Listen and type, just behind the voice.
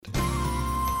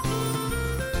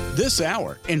This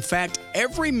hour, in fact,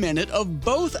 every minute of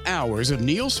both hours of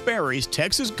Neil Sperry's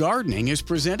Texas Gardening is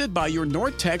presented by your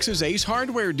North Texas Ace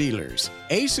Hardware dealers.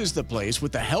 Ace is the place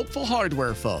with the helpful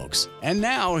hardware folks. And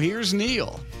now, here's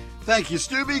Neil. Thank you,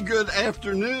 Stubby. Good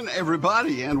afternoon,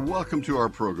 everybody, and welcome to our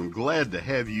program. Glad to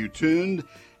have you tuned.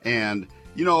 And,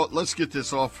 let's get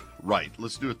this off right.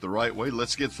 Let's do it the right way.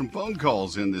 Let's get some phone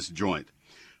calls in this joint.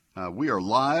 We are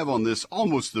live on this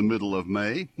almost the middle of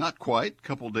May. Not quite, a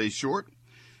couple days short.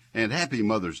 And happy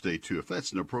Mother's Day, too. If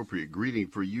that's an appropriate greeting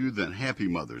for you, then happy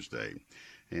Mother's Day.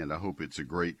 And I hope it's a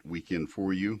great weekend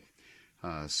for you.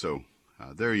 So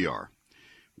there you are.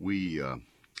 We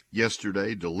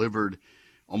yesterday delivered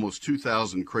almost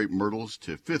 2,000 crepe myrtles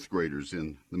to fifth graders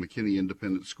in the McKinney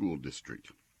Independent School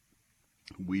District.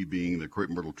 We being the Crepe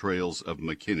Myrtle Trails of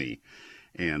McKinney,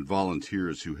 and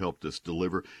volunteers who helped us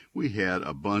deliver. We had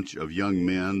a bunch of young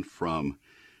men from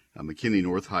McKinney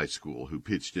North High School who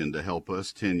pitched in to help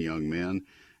us, 10 young men.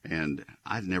 And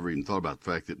I'd never even thought about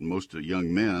the fact that most of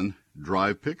young men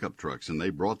drive pickup trucks, and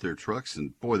they brought their trucks,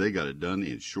 and boy, they got it done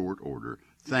in short order.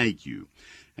 Thank you.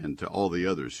 And to all the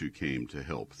others who came to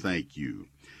help, thank you.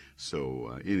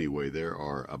 So anyway, there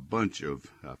are a bunch of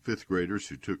fifth graders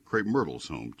who took crepe myrtles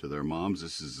home to their moms.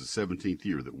 This is the 17th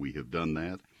year that we have done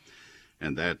that.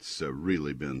 And that's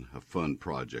really been a fun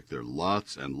project. There are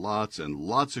lots and lots and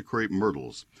lots of crepe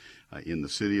myrtles in the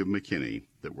city of McKinney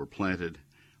that were planted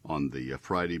on the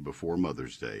Friday before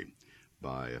Mother's Day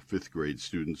by fifth grade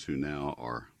students who now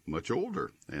are much older.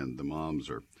 And the moms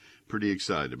are pretty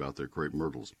excited about their crepe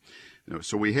myrtles.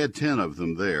 So we had 10 of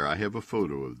them there. I have a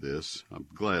photo of this. I'm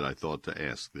glad I thought to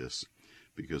ask this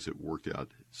because it worked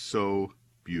out so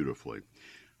beautifully.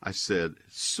 I said,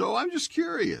 so I'm just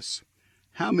curious.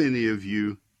 How many of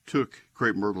you took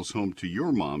crepe myrtles home to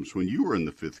your moms when you were in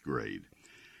the fifth grade?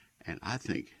 And I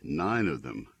think 9 of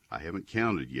them, I haven't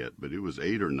counted yet, but it was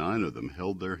 8 or 9 of them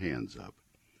held their hands up.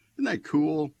 Isn't that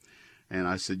cool? And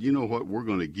I said, you know what, we're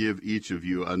going to give each of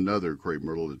you another crepe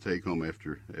myrtle to take home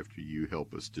after you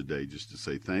help us today, just to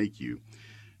say thank you.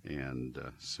 And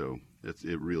so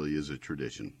it really is a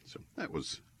tradition. So that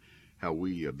was how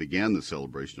we began the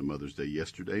celebration of Mother's Day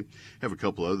yesterday. Have a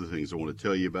couple other things I want to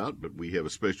tell you about, but we have a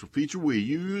special feature we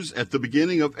use at the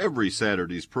beginning of every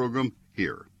Saturday's program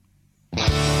here.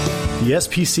 The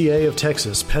SPCA of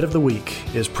Texas Pet of the Week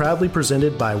is proudly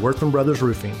presented by Workman Brothers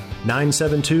Roofing,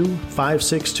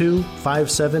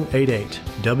 972-562-5788,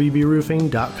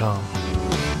 WBRoofing.com.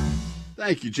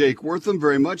 Thank you, Jake Wortham,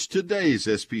 very much. Today's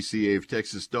SPCA of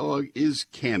Texas dog is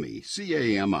Cammy,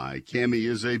 C-A-M-I. Cammy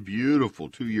is a beautiful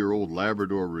 2-year-old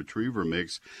Labrador Retriever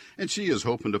mix, and she is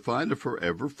hoping to find a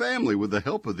forever family with the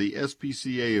help of the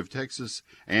SPCA of Texas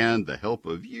and the help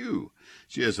of you.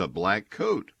 She has a black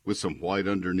coat with some white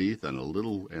underneath and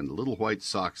little white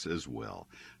socks as well.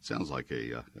 Sounds like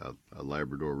a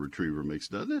Labrador Retriever mix,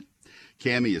 doesn't it?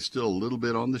 Cammy is still a little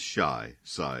bit on the shy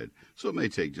side, so it may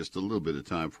take just a little bit of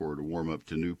time for her to warm up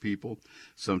to new people.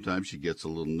 Sometimes she gets a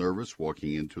little nervous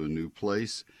walking into a new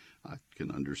place. I can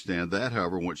understand that.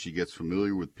 However, once she gets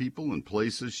familiar with people and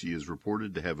places, she is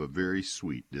reported to have a very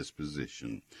sweet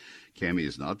disposition. Cammy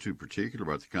is not too particular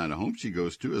about the kind of home she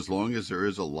goes to as long as there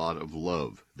is a lot of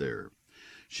love there.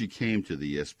 She came to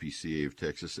the SPCA of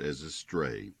Texas as a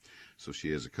stray, so she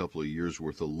has a couple of years'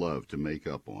 worth of love to make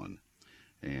up on.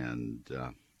 And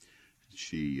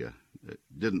she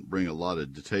didn't bring a lot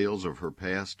of details of her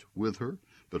past with her,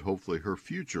 but hopefully her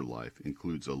future life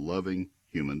includes a loving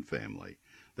human family.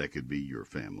 That could be your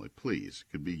family, please.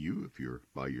 Could be you if you're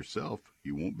by yourself.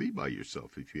 You won't be by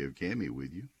yourself if you have Cammy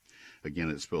with you. Again,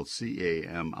 it's spelled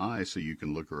C-A-M-I, so you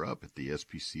can look her up at the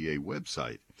SPCA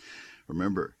website.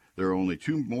 Remember, there are only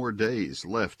 2 more days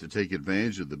left to take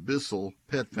advantage of the Bissell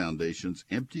Pet Foundation's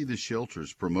Empty the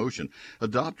Shelters promotion.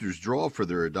 Adopters draw for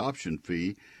their adoption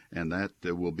fee, and that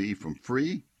will be from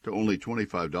free to only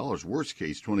 $25, worst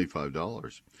case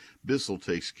 $25. Bissell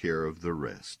takes care of the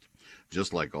rest.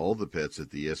 Just like all the pets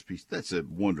at the SPCA, that's a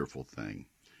wonderful thing.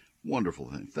 Wonderful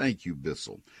thing. Thank you,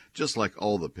 Bissell. Just like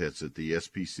all the pets at the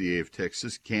SPCA of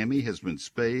Texas, Cammy has been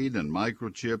spayed and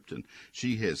microchipped, and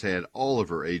she has had all of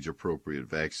her age-appropriate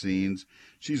vaccines.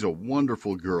 She's a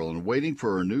wonderful girl and waiting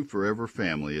for her new forever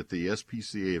family at the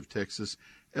SPCA of Texas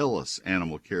Ellis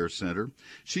Animal Care Center.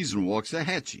 She's in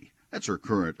Waxahachie. That's her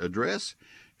current address,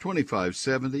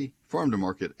 2570 Farm to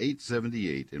Market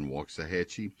 878 in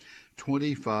Waxahachie,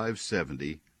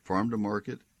 2570 Farm to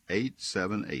Market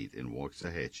 878 in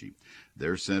Waxahachie.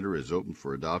 Their center is open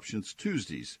for adoptions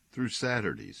Tuesdays through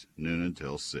Saturdays, noon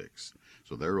until 6.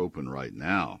 So they're open right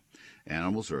now.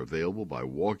 Animals are available by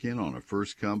walk-in on a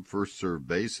first-come, first-served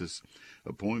basis.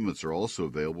 Appointments are also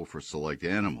available for select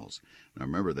animals. Now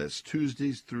remember, that's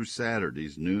Tuesdays through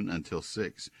Saturdays, noon until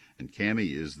 6. And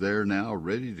Cammie is there now,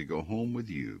 ready to go home with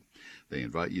you. They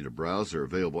invite you to browse their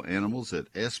available animals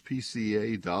at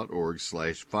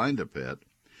spca.org/findapet.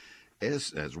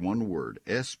 As one word,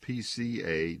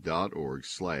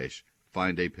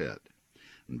 spca.org/findapet.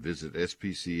 And visit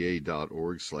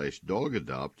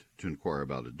spca.org/dogadopt to inquire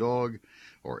about a dog,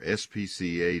 or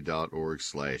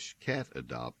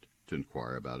spca.org/catadopt to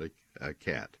inquire about a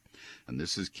cat. And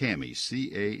this is Cammie,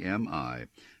 C-A-M-I,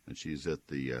 and she's at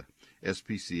the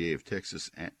SPCA of Texas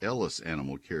Ellis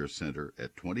Animal Care Center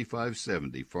at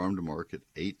 2570 Farm to Market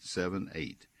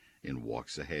 878 in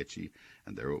Waxahachie,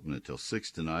 and they're open until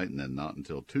 6 tonight and then not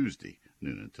until Tuesday,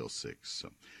 noon until 6.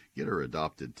 So get her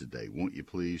adopted today, won't you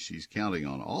please? She's counting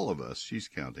on all of us. She's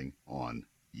counting on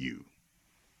you.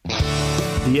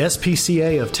 The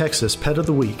SPCA of Texas Pet of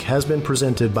the Week has been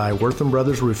presented by Wortham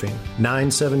Brothers Roofing,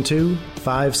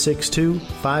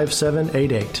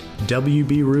 972-562-5788,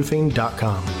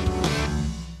 wbroofing.com.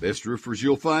 Best roofers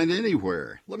you'll find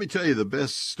anywhere. Let me tell you, the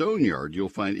best stone yard you'll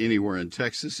find anywhere in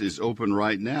Texas is open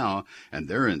right now, and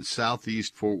they're in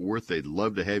Southeast Fort Worth. They'd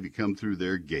love to have you come through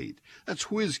their gate.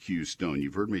 That's Whiz-Q Stone.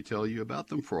 You've heard me tell you about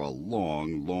them for a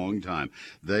long, long time.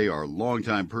 They are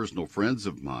longtime personal friends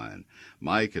of mine.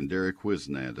 Mike and Derek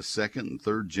Wisnant, a second and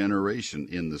third generation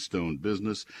in the stone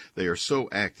business. They are so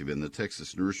active in the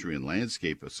Texas Nursery and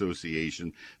Landscape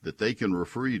Association that they can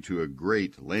refer you to a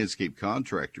great landscape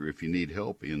contractor if you need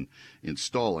help in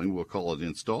installing, we'll call it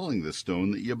installing, the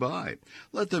stone that you buy.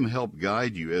 Let them help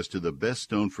guide you as to the best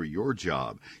stone for your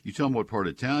job. You tell them what part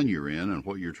of town you're in and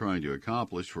what you're trying to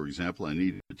accomplish. For example, I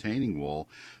need a retaining wall.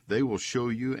 They will show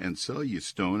you and sell you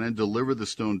stone and deliver the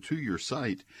stone to your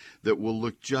site that will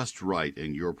look just right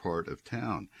in your part of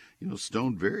town. You know,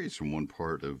 stone varies from one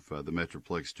part of the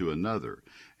Metroplex to another,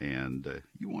 and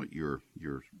you want your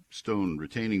stone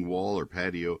retaining wall or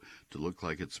patio to look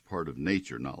like it's a part of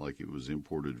nature, not like it was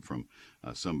imported from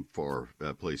some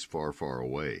place far, far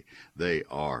away. They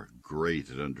are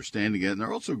great at understanding it, and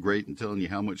they're also great in telling you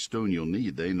how much stone you'll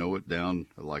need. They know it down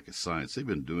like a science. They've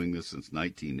been doing this since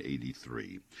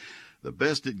 1983. The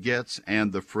best it gets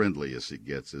and the friendliest it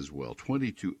gets as well.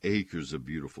 22 acres of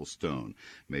beautiful stone.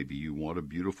 Maybe you want a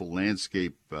beautiful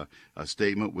landscape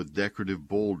statement with decorative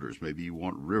boulders. Maybe you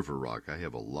want river rock. I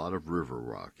have a lot of river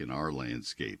rock in our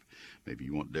landscape. Maybe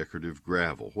you want decorative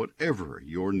gravel. Whatever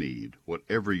your need,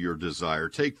 whatever your desire,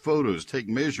 take photos, take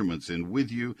measurements in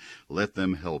with you. Let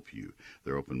them help you.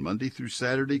 They're open Monday through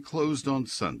Saturday, closed on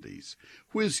Sundays.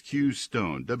 Whiz-Q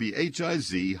Stone,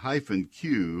 WHIZ-Q.com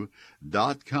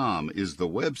is the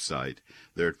website.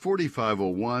 They're at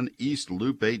 4501 East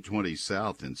Loop 820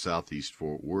 South in Southeast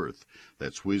Fort Worth.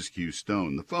 That's Whiz-Q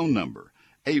Stone. The phone number,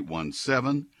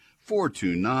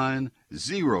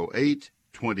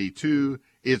 817-429-0822.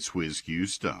 It's Whiz-Q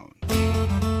Stone.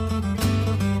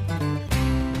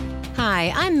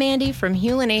 Hi, I'm Mandy from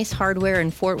Hewlin Ace Hardware in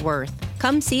Fort Worth.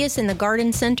 Come see us in the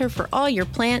Garden Center for all your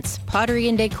plants, pottery,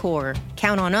 and decor.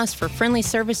 Count on us for friendly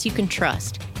service you can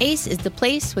trust. Ace is the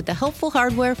place with the helpful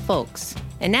hardware folks.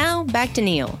 And now, back to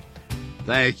Neil.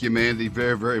 Thank you, Mandy,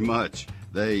 very, very much.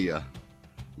 They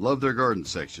love their garden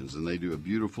sections, and they do a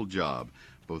beautiful job,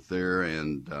 both there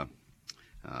and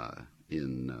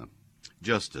in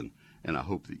Justin. And I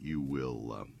hope that you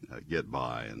will get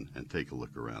by and take a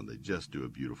look around. They just do a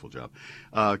beautiful job.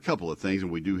 A couple of things,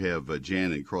 and we do have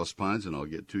Jan in Cross Pines, and I'll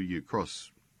get to you. Cross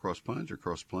Pines or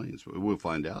Cross Plains? We'll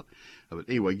find out. But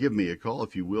anyway, give me a call,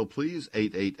 if you will, please.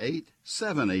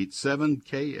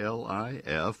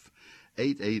 888-787-KLIF,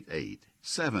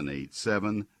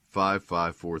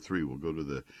 888-787-5543. We'll go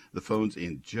to the phones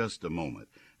in just a moment,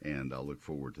 and I'll look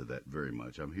forward to that very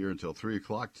much. I'm here until 3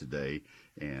 o'clock today,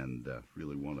 and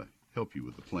really want to help you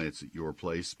with the plants at your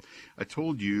place. I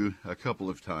told you a couple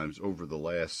of times over the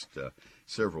last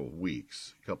several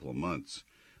weeks, a couple of months,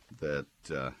 that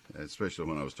especially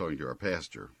when I was talking to our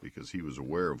pastor, because he was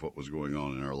aware of what was going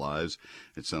on in our lives,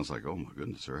 it sounds like, oh my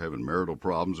goodness, they're having marital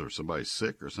problems or somebody's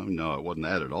sick or something. No, it wasn't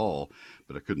that at all,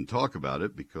 but I couldn't talk about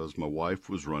it because my wife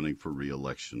was running for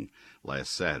re-election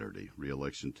last Saturday,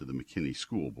 re-election to the McKinney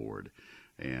School Board.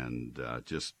 And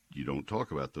just, you don't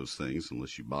talk about those things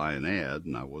unless you buy an ad,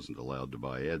 and I wasn't allowed to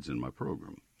buy ads in my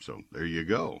program. So there you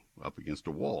go, up against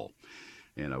a wall.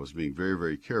 And I was being very,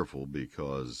 very careful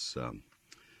because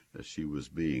she was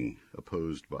being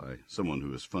opposed by someone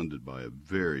who is funded by a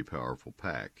very powerful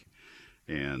PAC.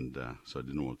 And so I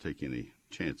didn't want to take any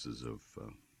chances of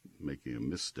making a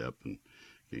misstep and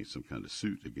getting some kind of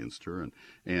suit against her.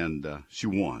 And she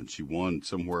won. She won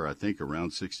somewhere, I think,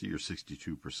 around 60 or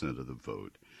 62% of the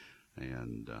vote.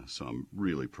 And so I'm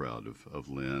really proud of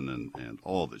Lynn and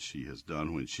all that she has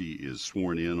done. When she is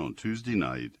sworn in on Tuesday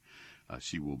night,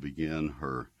 she will begin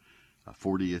her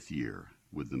 40th year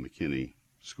with the McKinney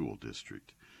School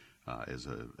District as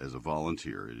a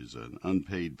volunteer. It is an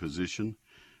unpaid position,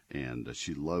 and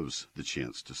she loves the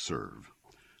chance to serve.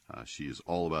 She is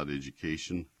all about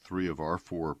education. 3 of our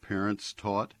 4 parents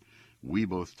taught. We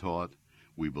both taught.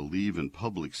 We believe in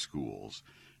public schools.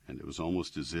 And it was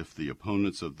almost as if the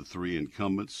opponents of the 3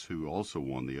 incumbents, who also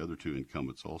won, the other 2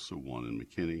 incumbents also won in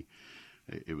McKinney,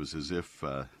 it was as if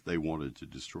they wanted to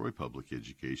destroy public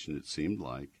education, it seemed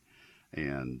like.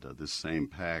 And this same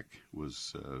pack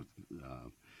was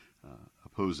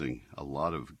opposing a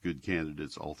lot of good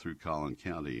candidates all through Collin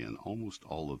County, and almost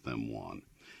all of them won.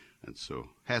 And so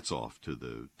hats off to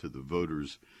the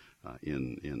voters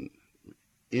in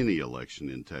any election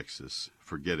in Texas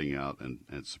for getting out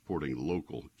and supporting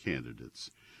local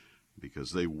candidates,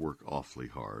 because they work awfully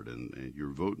hard, and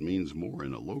your vote means more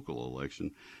in a local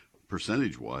election,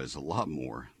 percentage-wise, a lot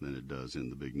more than it does in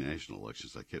the big national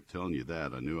elections. I kept telling you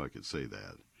that. I knew I could say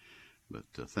that. But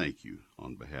thank you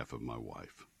on behalf of my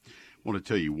wife. I want to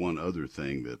tell you one other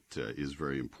thing that is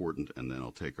very important, and then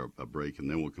I'll take a break, and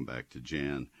then we'll come back to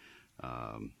Jan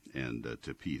and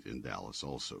to Pete in Dallas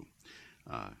also.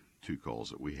 2 calls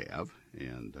that we have,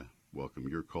 and welcome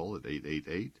your call at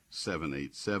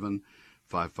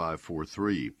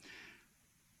 888-787-5543.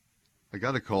 I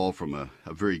got a call from a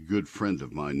very good friend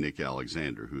of mine, Nick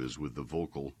Alexander, who is with the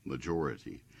Vocal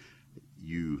Majority.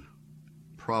 You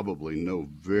probably know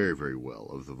very, very well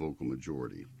of the Vocal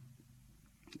Majority.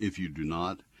 If you do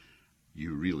not,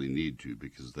 you really need to,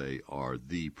 because they are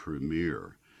the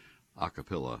premier a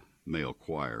cappella male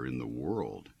choir in the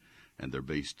world, and they're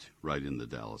based right in the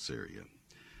Dallas area.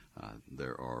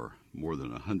 There are more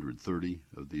than 130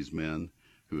 of these men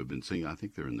who have been singing. I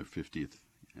think they're in their 50th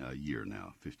year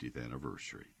now, 50th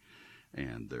anniversary,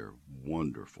 and they're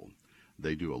wonderful.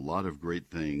 They do a lot of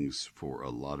great things for a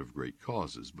lot of great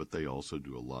causes, but they also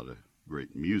do a lot of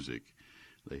great music.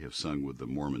 They have sung with the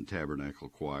Mormon Tabernacle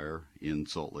Choir in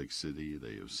Salt Lake City.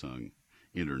 They have sung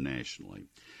internationally.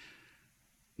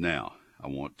 Now, I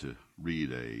want to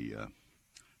read a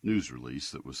news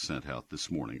release that was sent out this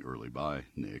morning early by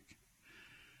Nick.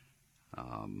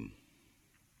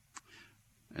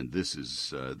 And this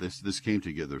is this came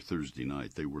together Thursday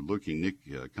night. They were looking. Nick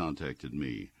contacted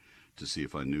me to see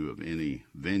if I knew of any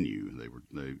venue.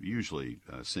 They usually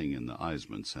sing in the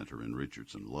Eisman Center in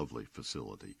Richardson, lovely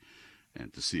facility,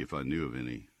 and to see if I knew of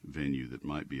any venue that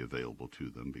might be available to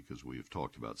them, because we have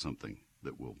talked about something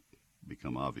that will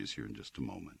become obvious here in just a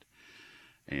moment.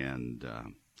 And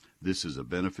this is a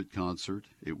benefit concert.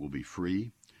 It will be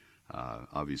free.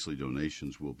 Obviously,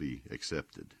 donations will be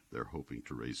accepted. They're hoping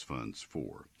to raise funds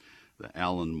for the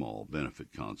Allen Mall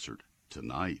benefit concert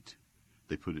tonight.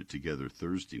 They put it together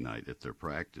Thursday night at their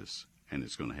practice, and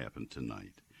it's going to happen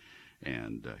tonight.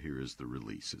 And here is the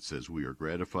release. It says, "We are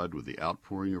gratified with the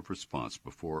outpouring of response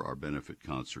before our benefit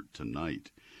concert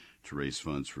tonight to raise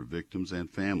funds for victims and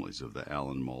families of the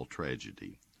Allen Mall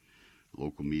tragedy.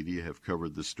 Local media have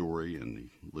covered the story," and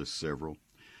he lists several.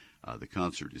 "The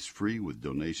concert is free with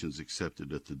donations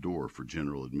accepted at the door for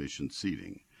general admission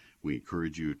seating. We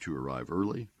encourage you to arrive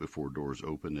early before doors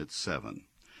open at 7.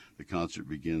 The concert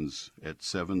begins at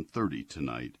 7:30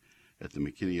 tonight at the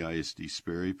McKinney ISD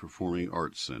Sperry Performing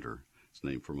Arts Center. It's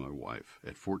named for my wife,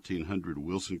 at 1400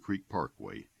 Wilson Creek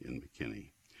Parkway in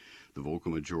McKinney. The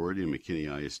Vocal Majority and McKinney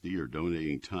ISD are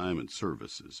donating time and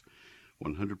services.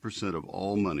 100% of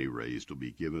all money raised will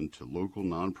be given to local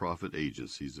nonprofit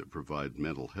agencies that provide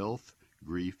mental health,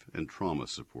 grief, and trauma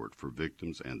support for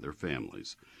victims and their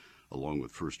families, along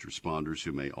with first responders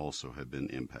who may also have been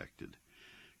impacted.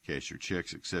 Cash your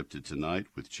checks accepted tonight,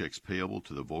 with checks payable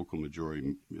to the Vocal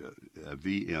Majority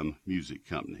VM Music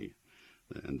Company."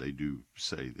 And they do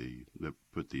say they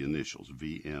put the initials,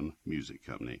 VM Music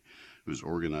Company, who's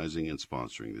organizing and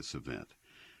sponsoring this event.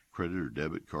 Credit or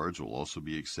debit cards will also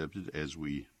be accepted, as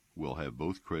we will have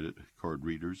both credit card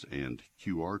readers and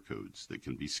QR codes that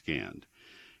can be scanned.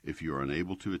 If you are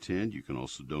unable to attend, you can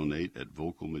also donate at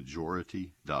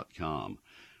vocalmajority.com,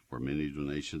 where many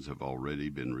donations have already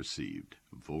been received.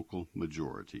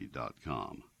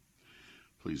 vocalmajority.com.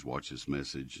 Please watch this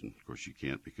message, and of course you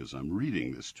can't because I'm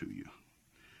reading this to you.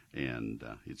 And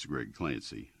it's Greg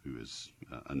Clancy who is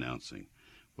announcing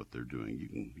what they're doing. You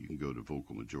can go to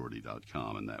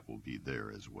vocalmajority.com, and that will be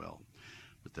there as well.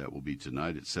 But that will be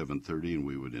tonight at 7:30, and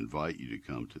we would invite you to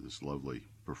come to this lovely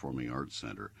Performing Arts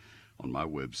Center. On my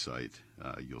website,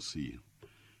 you'll see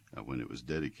when it was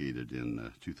dedicated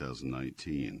in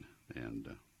 2019,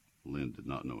 and Lynn did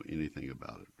not know anything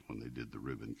about it when they did the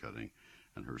ribbon cutting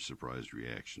and her surprised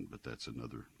reaction, but that's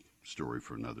another story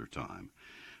for another time.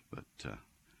 But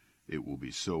it will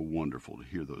be so wonderful to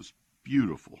hear those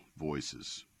beautiful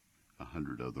voices,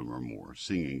 100 of them or more,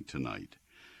 singing tonight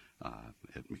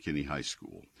at McKinney High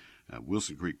School.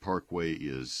 Wilson Creek Parkway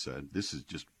is, this is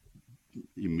just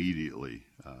immediately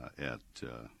at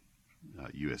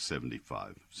US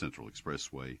 75 Central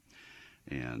Expressway,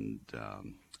 and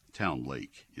Town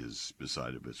Lake is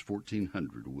beside it. It's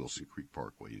 1400 Wilson Creek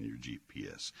Parkway in your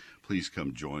GPS. Please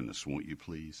come join us, won't you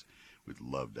please? We'd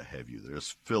love to have you there.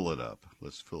 Let's fill it up.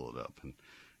 Let's fill it up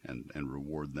and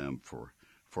reward them for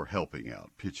helping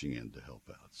out, pitching in to help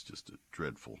out. It's just a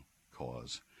dreadful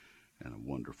cause and a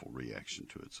wonderful reaction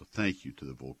to it. So thank you to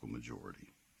the vocal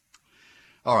majority.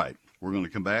 All right, we're going to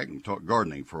come back and talk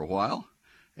gardening for a while,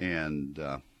 and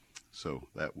so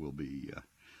that will be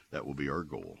our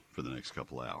goal for the next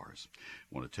couple of hours.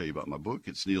 I want to tell you about my book.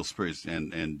 It's Neil Sperry's,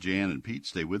 and Jan and Pete,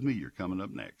 stay with me. You're coming up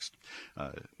next.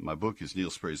 My book is Neil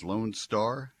Sperry's Lone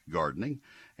Star Gardening,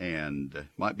 and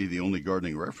might be the only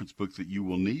gardening reference book that you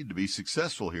will need to be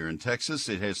successful here in Texas.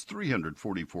 It has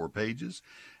 344 pages,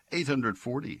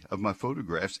 840 of my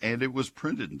photographs, and it was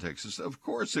printed in Texas. Of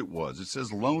course it was. It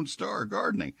says Lone Star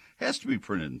Gardening. Has to be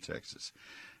printed in Texas.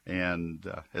 And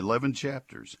 11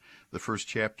 chapters. The first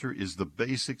chapter is the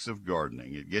basics of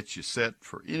gardening. It gets you set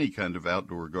for any kind of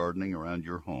outdoor gardening around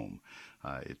your home.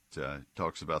 It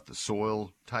talks about the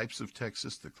soil types of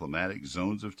Texas, the climatic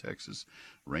zones of Texas,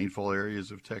 rainfall areas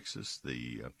of Texas,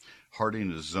 the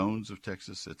hardiness zones of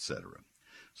Texas, etc.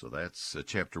 So that's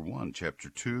chapter 1. Chapter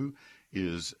 2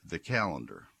 is the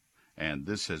calendar, and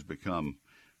this has become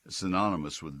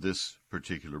synonymous with this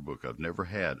particular book. I've never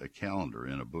had a calendar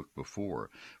in a book before.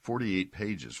 48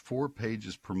 pages, 4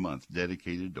 pages per month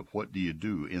dedicated to what do you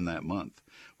do in that month,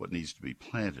 what needs to be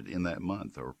planted in that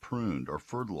month, or pruned, or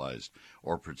fertilized,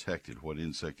 or protected, what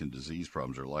insect and disease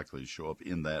problems are likely to show up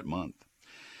in that month.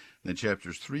 Then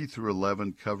chapters 3 through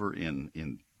 11 cover in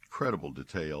incredible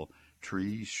detail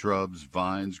trees, shrubs,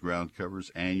 vines, ground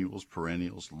covers, annuals,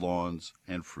 perennials, lawns,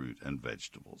 and fruit and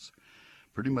vegetables.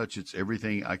 Pretty much it's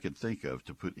everything I could think of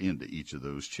to put into each of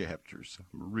those chapters.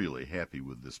 I'm really happy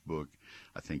with this book.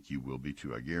 I think you will be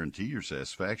too. I guarantee your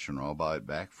satisfaction, or I'll buy it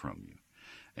back from you.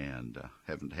 And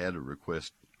haven't had a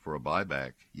request for a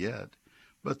buyback yet,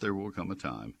 but there will come a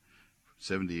time.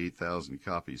 78,000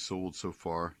 copies sold so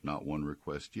far, not one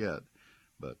request yet,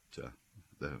 but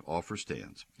the offer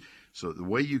stands. So the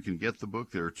way you can get the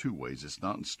book, there are 2 ways. It's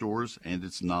not in stores, and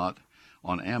it's not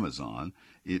on Amazon.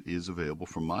 It is available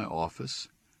from my office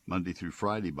Monday through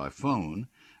Friday by phone,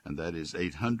 and that is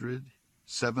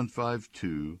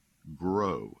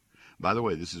 800-752-GROW. By the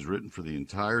way, this is written for the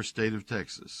entire state of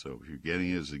Texas, so if you're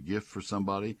getting it as a gift for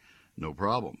somebody, no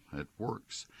problem. It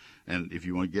works. And if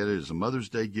you want to get it as a Mother's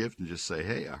Day gift and just say,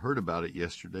 hey, I heard about it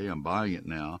yesterday, I'm buying it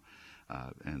now,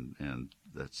 and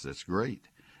that's great.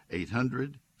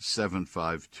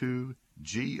 800-752-GROW,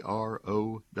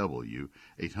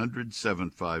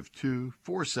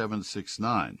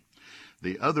 800-752-4769.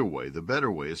 The other way, the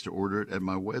better way, is to order it at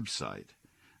my website,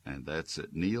 and that's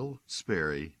at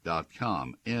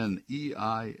neilsperry.com,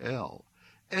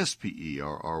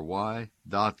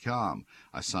 NEILSPERRY.com.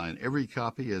 I sign every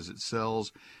copy as it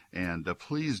sells, and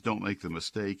please don't make the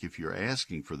mistake, if you're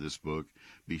asking for this book,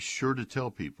 be sure to tell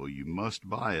people you must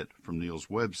buy it from Neil's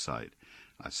website.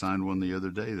 I signed one the other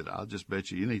day that I'll just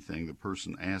bet you anything the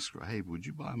person asks, hey, would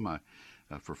you buy my,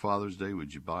 for Father's Day,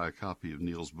 would you buy a copy of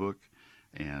Neil's book?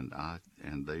 And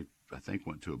they, I think,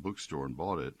 went to a bookstore and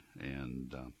bought it.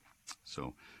 And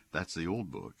so that's the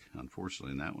old book,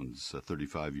 unfortunately, and that one's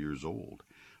 35 years old.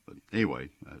 But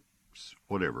anyway,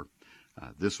 whatever.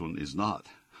 This one is not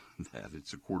that.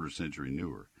 It's a quarter century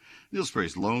newer. Neil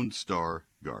Sperry's Lone Star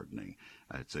Gardening.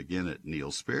 It's again at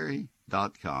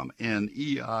neilsperry.com,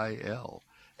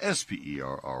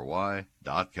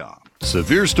 NEILSPERRY.com.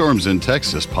 Severe storms in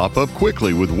Texas pop up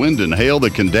quickly with wind and hail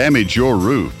that can damage your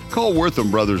roof. Call Wortham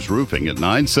Brothers Roofing at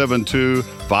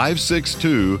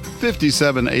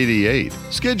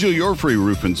 972-562-5788. Schedule your free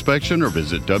roof inspection or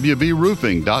visit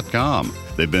wbroofing.com.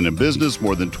 They've been in business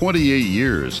more than 28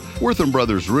 years. Wortham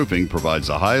Brothers Roofing provides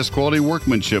the highest quality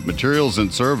workmanship, materials,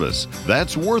 and service.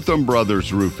 That's Wortham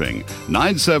Brothers Roofing,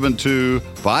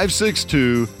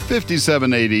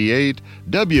 972-562-5788,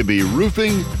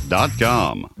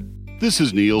 wbroofing.com. This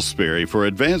is Neil Sperry for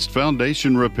Advanced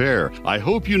Foundation Repair. I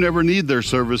hope you never need their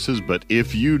services, but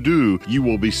if you do, you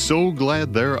will be so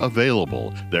glad they're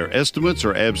available. Their estimates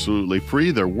are absolutely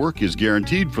free. Their work is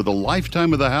guaranteed for the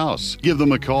lifetime of the house. Give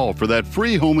them a call for that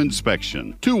free home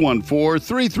inspection.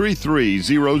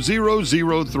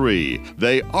 214-333-0003.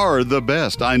 They are the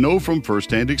best. I know from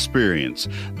firsthand experience.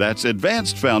 That's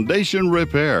Advanced Foundation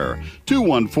Repair.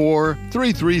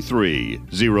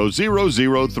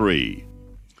 214-333-0003.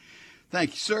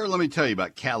 Thank you, sir. Let me tell you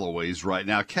about Callaway's right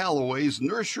now. Callaway's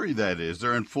Nursery, that is.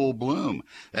 They're in full bloom.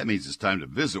 That means it's time to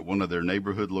visit one of their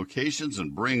neighborhood locations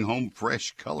and bring home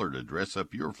fresh color to dress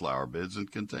up your flower beds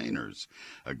and containers.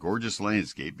 A gorgeous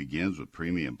landscape begins with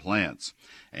premium plants.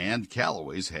 And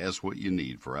Callaway's has what you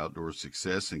need for outdoor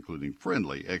success, including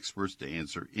friendly experts to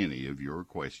answer any of your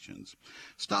questions.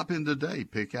 Stop in today.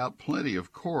 Pick out plenty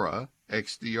of Cora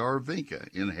XDR Vinca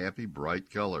in happy, bright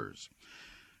colors.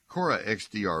 Cora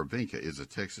XDR Vinca is a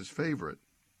Texas favorite.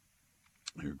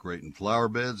 They're great in flower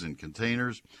beds and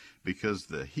containers because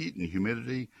the heat and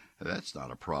humidity, that's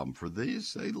not a problem for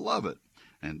these. They love it.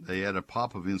 And they add a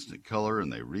pop of instant color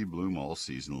and they rebloom all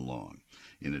season long.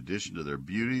 In addition to their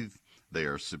beauty, they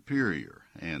are superior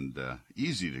and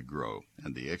easy to grow,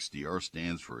 and the XDR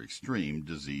stands for extreme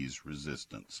disease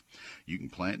resistance. You can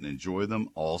plant and enjoy them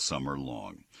all summer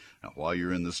long. Now, while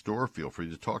you're in the store, feel free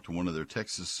to talk to one of their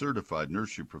Texas certified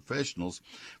nursery professionals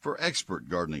for expert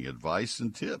gardening advice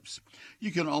and tips.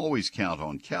 You can always count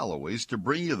on Callaway's to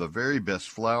bring you the very best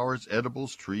flowers,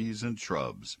 edibles, trees, and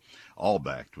shrubs, all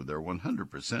backed with their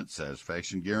 100%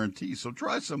 satisfaction guarantee. So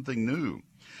try something new.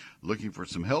 Looking for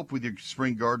some help with your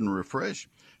spring garden refresh?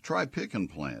 Try Pick and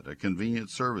Plant, a convenient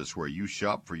service where you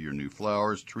shop for your new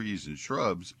flowers, trees, and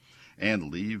shrubs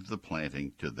and leave the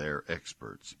planting to their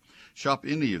experts. Shop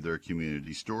any of their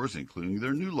community stores, including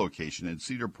their new location in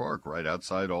Cedar Park right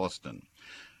outside Austin.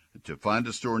 To find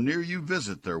a store near you,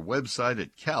 visit their website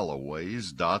at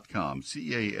Callaways.com,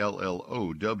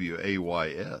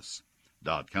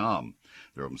 Callaways.com.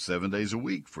 They're open 7 days a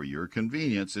week for your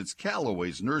convenience. It's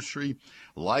Callaway's Nursery.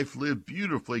 Life lived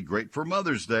beautifully. Great for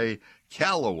Mother's Day.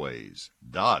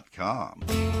 Callaways.com.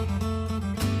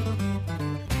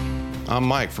 I'm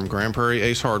Mike from Grand Prairie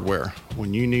Ace Hardware.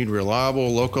 When you need reliable,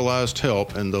 localized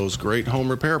help and those great home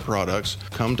repair products,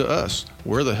 come to us.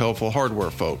 We're the helpful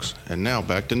hardware folks. And now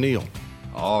back to Neil.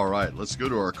 All right, let's go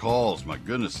to our calls. My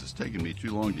goodness, it's taken me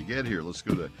too long to get here. Let's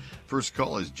go to first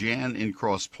call is Jan in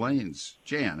Cross Plains.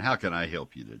 Jan, how can I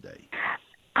help you today?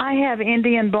 I have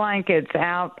Indian blankets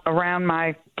out around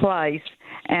my place,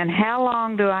 and how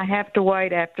long do I have to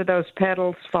wait after those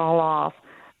petals fall off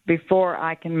before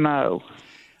I can mow?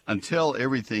 Until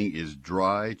everything is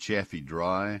dry, chaffy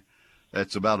dry.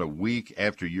 That's about a week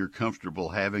after you're comfortable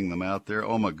having them out there.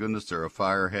 Oh, my goodness, they're a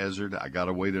fire hazard. I got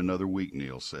to wait another week,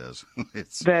 Neil says.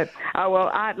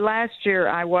 Last year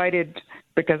I waited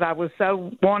because I was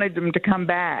so wanted them to come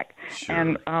back. Sure.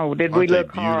 And, did Aren't we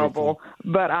look they beautiful? horrible?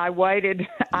 But I waited,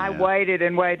 waited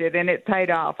and waited, and it paid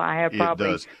off. I have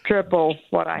probably triple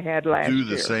what I had last year. Do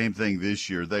the same thing this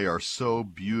year. They are so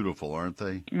beautiful, aren't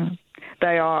they?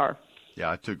 They are. Yeah,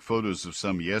 I took photos of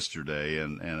some yesterday,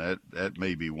 and that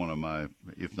may be one of my,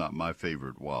 if not my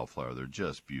favorite wildflower. They're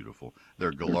just beautiful.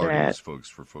 They're gaillardias, folks,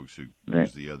 for folks who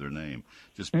use the other name.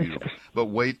 Just beautiful. But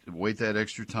wait that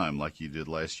extra time like you did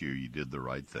last year. You did the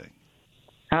right thing.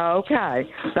 Okay.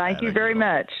 Thank you very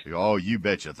much. Oh, you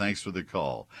betcha. Thanks for the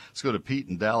call. Let's go to Pete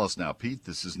in Dallas now. Pete,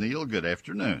 this is Neil. Good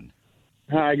afternoon.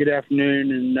 Hi, good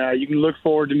afternoon, and you can look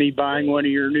forward to me buying one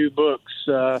of your new books.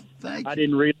 Thank you.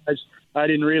 I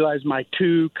didn't realize my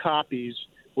 2 copies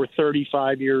were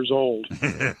 35 years old.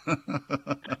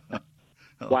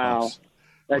 Wow.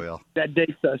 That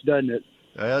dates us, doesn't it?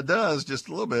 It does, just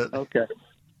a little bit. Okay.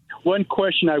 One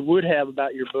question I would have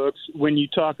about your books, when you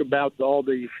talk about all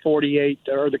the 48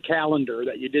 or the calendar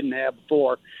that you didn't have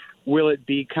before, will it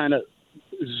be kind of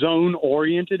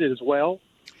zone-oriented as well?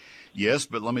 Yes,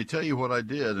 but let me tell you what I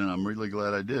did, and I'm really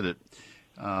glad I did it.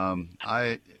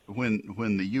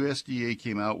 When the USDA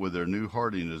came out with their new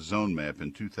hardiness zone map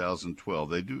in 2012,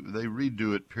 they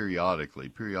redo it periodically.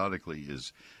 Periodically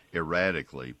is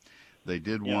erratically. They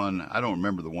did one. I don't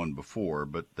remember the one before,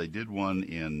 but they did one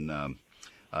in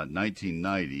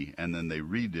 1990, and then they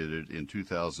redid it in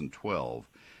 2012.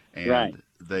 And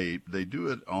they do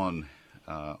it on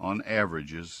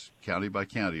averages, county by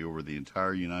county, over the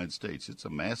entire United States. It's a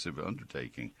massive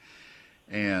undertaking,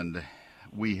 and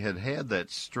we had that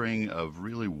string of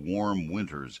really warm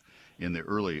winters in the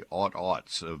early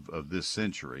aughts of this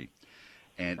century,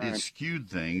 and it skewed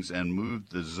things and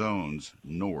moved the zones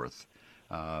north,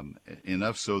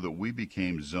 enough so that we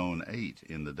became Zone 8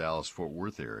 in the Dallas-Fort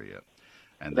Worth area.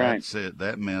 And Right.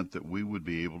 that meant that we would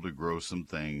be able to grow some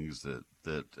things that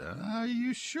are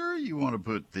you sure you want to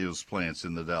put those plants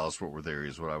in the Dallas-Fort Worth area,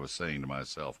 is what I was saying to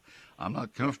myself. I'm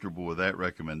not comfortable with that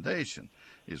recommendation,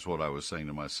 is what I was saying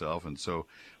to myself. And so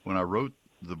when I wrote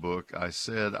the book, I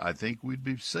said I think we'd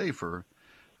be safer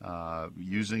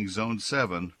using Zone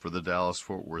 7 for the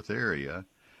Dallas-Fort Worth area.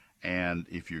 And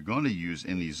if you're going to use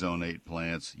any Zone 8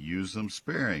 plants, use them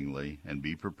sparingly and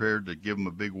be prepared to give them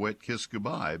a big wet kiss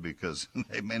goodbye, because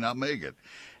they may not make it.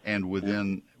 And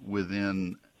within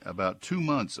about 2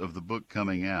 months of the book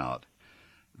coming out,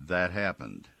 that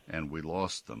happened, and we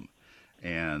lost them.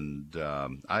 And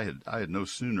I had no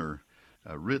sooner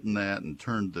written that and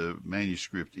turned the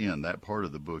manuscript in, that part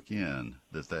of the book in,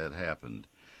 that happened.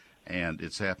 And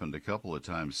it's happened a couple of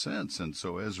times since, and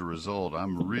so as a result,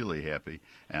 I'm really happy.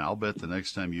 And I'll bet the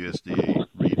next time USDA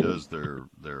redoes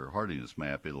their hardiness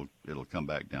map, it'll come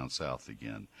back down south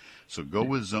again. So go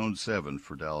with Zone 7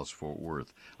 for Dallas-Fort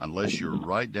Worth, unless you're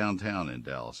right downtown in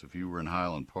Dallas. If you were in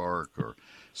Highland Park or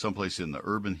someplace in the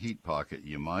urban heat pocket,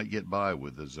 you might get by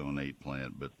with the Zone 8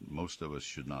 plant, but most of us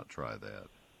should not try that.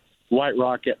 White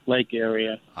Rock Lake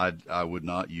area. I would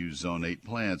not use Zone 8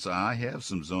 plants. I have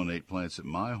some Zone 8 plants at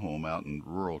my home out in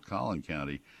rural Collin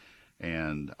County,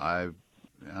 and I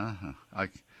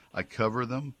cover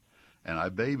them and I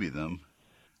baby them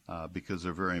because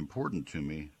they're very important to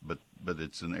me. But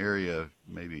it's an area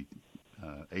maybe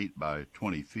 8 by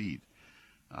 20 feet.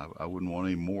 I wouldn't want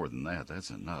any more than that. That's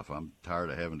enough. I'm tired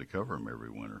of having to cover them every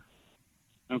winter.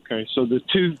 Okay, so the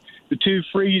two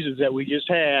freezes that we just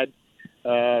had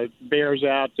bears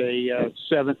out a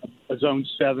Zone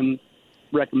 7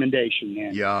 recommendation.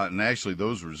 Then. Yeah, and actually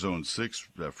those were Zone 6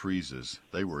 freezes.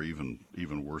 They were even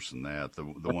worse than that. The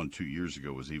one 2 years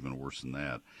ago was even worse than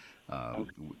that.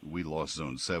 We lost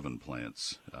Zone 7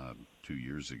 plants 2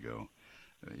 years ago.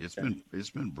 It's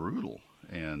been brutal,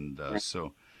 and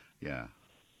so yeah.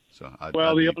 So I'd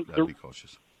be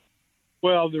cautious.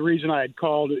 Well, the reason I had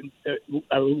called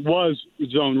was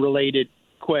zone-related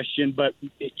question, but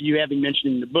you having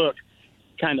mentioned in the book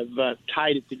kind of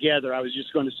tied it together. I was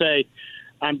just going to say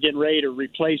I'm getting ready to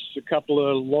replace a couple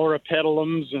of Laura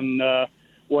petalums and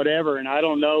whatever, and I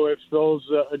don't know if those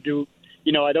do.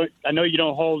 I know you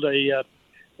don't hold a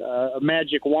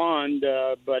magic wand,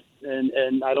 but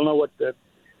I don't know what the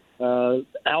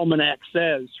almanac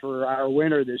says for our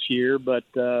winter this year, but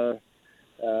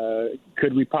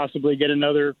could we possibly get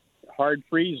another hard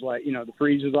freeze like the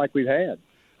freezes like we've had?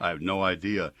 I have no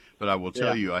idea, but I will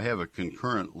tell you I have a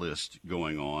concurrent list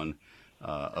going on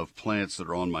of plants that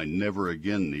are on my never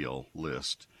again Neil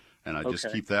list, and I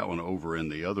just keep that one over in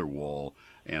the other wall,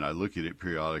 and I look at it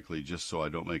periodically just so I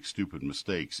don't make stupid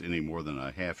mistakes any more than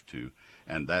I have to,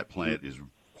 and that plant is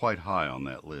quite high on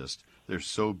that list. They're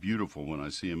so beautiful when I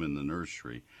see them in the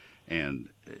nursery, and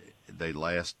they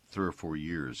last 3 or 4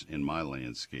 years in my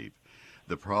landscape.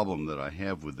 The problem that I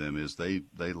have with them is they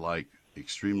like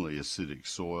extremely acidic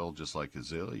soil, just like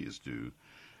azaleas do,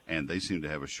 and they seem to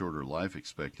have a shorter life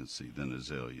expectancy than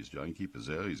azaleas do. I can keep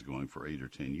azaleas going for 8 or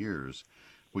 10 years,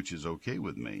 which is okay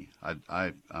with me.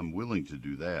 I'm willing to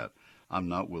do that. I'm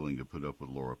not willing to put up with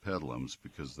Laura petalums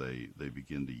because they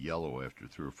begin to yellow after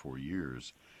 3 or 4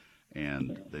 years,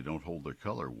 and they don't hold their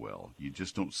color well. You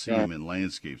just don't see them in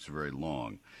landscapes very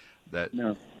long.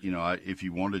 If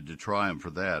you wanted to try them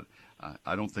for that,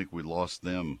 I don't think we lost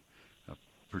them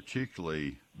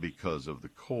particularly because of the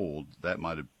cold. That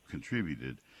might have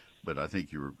contributed, but I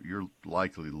think you're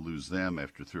likely to lose them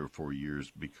after 3 or 4 years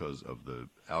because of the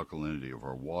alkalinity of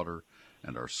our water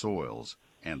and our soils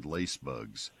and lace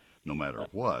bugs. No matter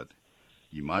what,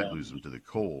 you might lose them to the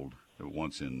cold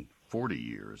once in 40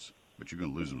 years, but you're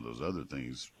going to lose them to those other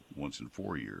things once in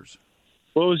 4 years.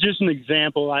 Well, it was just an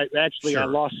example. I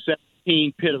lost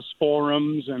 17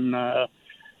 pittosporums and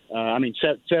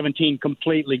 17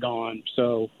 completely gone.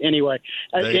 So anyway,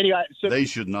 they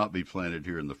should not be planted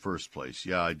here in the first place.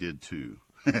 Yeah, I did too.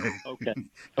 Okay.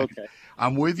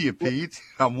 I'm with you, Pete.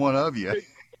 I'm one of you.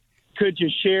 Could you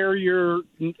share your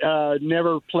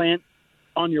never plant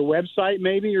on your website,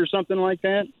 maybe, or something like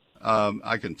that?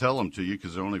 I can tell them to you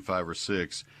because they're only 5 or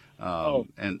 6.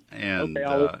 And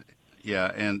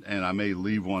I may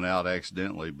leave one out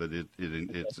accidentally, but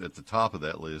it's at the top of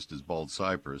that list is bald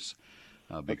cypress.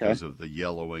 Because of the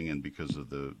yellowing and because of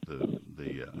the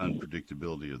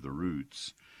unpredictability of the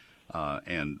roots.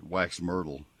 And wax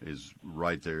myrtle is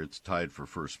right there. It's tied for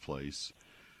first place.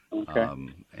 Okay.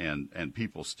 And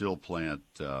people still plant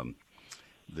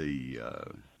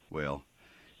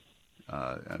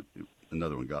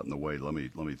another one got in the way. Let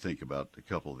me think about a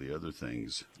couple of the other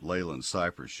things. Leyland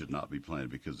cypress should not be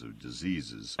planted because of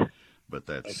diseases. But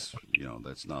that's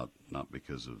that's not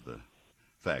because of the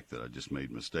fact that I just made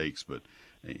mistakes, but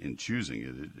in choosing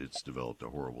it, it's developed a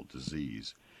horrible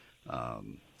disease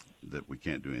that we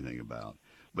can't do anything about.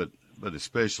 But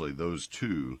especially those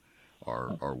two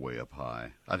are way up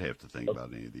high. I'd have to think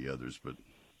about any of the others, but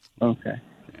okay.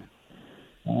 Yeah.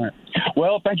 All right.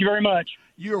 Well, thank you very much.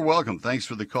 You're welcome. Thanks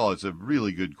for the call. It's a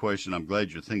really good question. I'm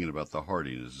glad you're thinking about the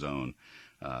hardiness zone,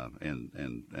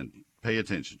 and pay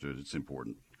attention to it. It's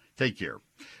important. Take care.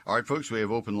 All right, folks, we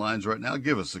have open lines right now.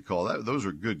 Give us a call. Those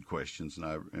are good questions, and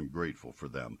I am grateful for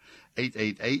them.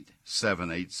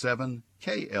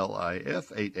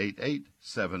 888-787-KLIF,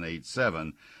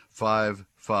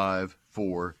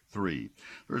 888-787-5543.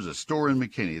 There's a store in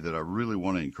McKinney that I really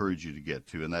want to encourage you to get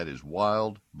to, and that is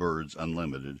Wild Birds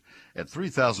Unlimited at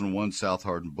 3001 South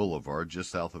Hardin Boulevard,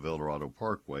 just south of El Dorado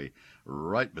Parkway,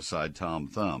 right beside Tom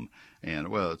Thumb. And,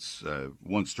 well, it's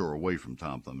one store away from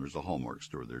Tom Thumb. There's a Hallmark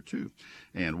store there, too.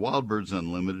 And Wild Birds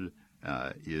Unlimited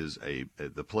is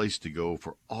the place to go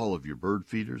for all of your bird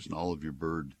feeders and all of your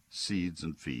bird seeds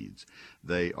and feeds.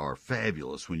 They are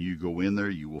fabulous. When you go in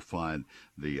there, you will find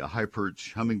the high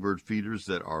perch hummingbird feeders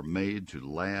that are made to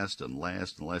last and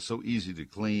last and last. So easy to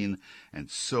clean and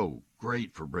so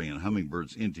great for bringing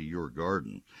hummingbirds into your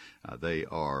garden. They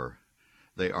are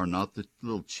not the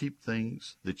little cheap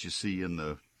things that you see in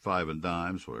the 5 and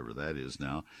dimes, whatever that is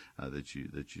now, that you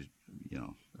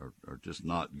are just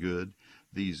not good.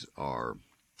 These are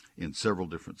in several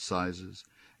different sizes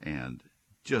and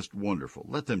just wonderful.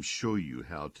 Let them show you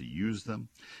how to use them.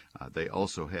 They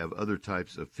also have other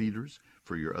types of feeders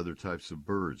for your other types of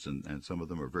birds, and some of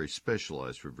them are very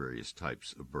specialized for various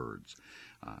types of birds.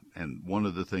 And one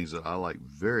of the things that I like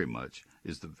very much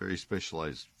is the very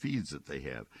specialized feeds that they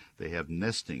have. They have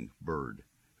nesting bird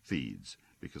feeds,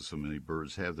 because so many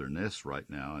birds have their nests right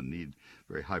now and need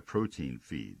very high protein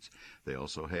feeds. They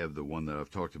also have the one that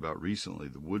I've talked about recently,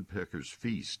 the Woodpecker's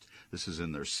Feast. This is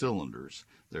in their cylinders.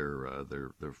 They're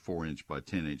 4-inch by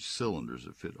 10-inch cylinders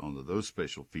that fit onto those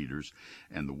special feeders,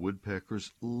 and the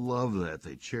woodpeckers love that.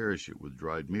 They cherish it with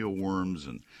dried mealworms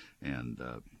and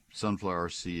sunflower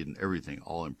seed and everything,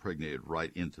 all impregnated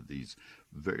right into these.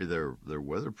 They're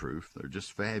weatherproof. They're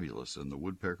just fabulous, and the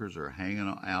woodpeckers are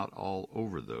hanging out all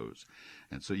over those.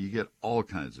 And so you get all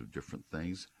kinds of different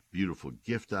things, beautiful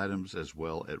gift items as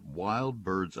well at Wild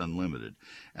Birds Unlimited.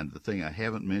 And the thing I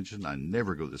haven't mentioned, I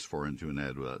never go this far into an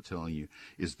ad without telling you,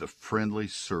 is the friendly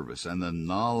service and the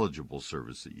knowledgeable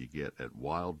service that you get at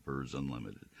Wild Birds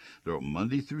Unlimited. They're open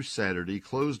Monday through Saturday,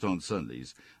 closed on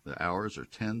Sundays. The hours are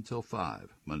 10 till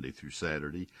 5, Monday through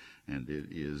Saturday, and it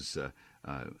is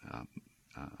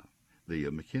the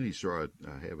McKinney store.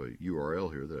 I have a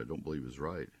URL here that I don't believe is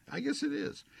right. I guess it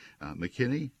is.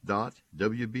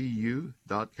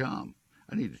 McKinney.wbu.com.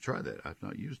 I need to try that. I've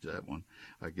not used that one.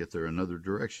 I get there another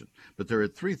direction. But they're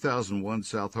at 3001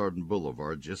 South Hardin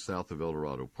Boulevard, just south of El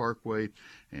Dorado Parkway,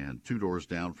 and 2 doors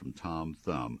down from Tom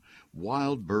Thumb.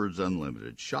 Wild Birds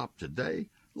Unlimited. Shop today.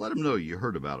 Let them know you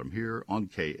heard about them here on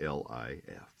KLIF.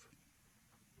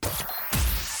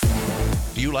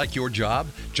 Do you like your job?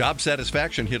 Job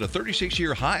satisfaction hit a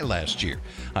 36-year high last year.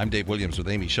 I'm Dave Williams with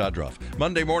Amy Shadroff.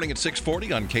 Monday morning at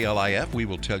 6:40 on KLIF, we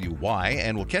will tell you why,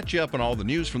 and we'll catch you up on all the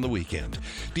news from the weekend.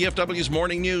 DFW's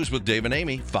Morning News with Dave and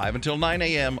Amy, 5 until 9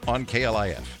 a.m. on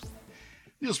KLIF.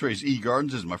 Neil Sperry's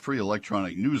eGardens is my free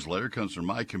electronic newsletter. Comes from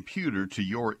my computer to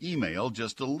your email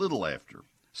just a little after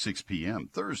 6 p.m.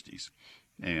 Thursdays.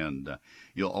 And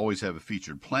you'll always have a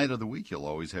featured plant of the week. You'll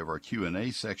always have our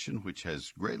Q&A section, which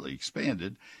has greatly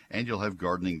expanded. And you'll have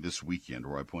Gardening This Weekend,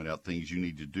 where I point out things you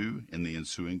need to do in the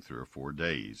ensuing 3 or 4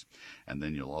 days. And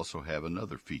then you'll also have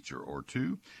another feature or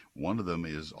two. One of them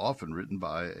is often written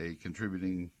by a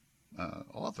contributing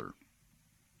author.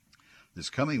 This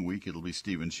coming week, it'll be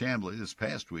Stephen Chambly. This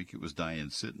past week, it was Diane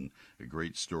Sitton, a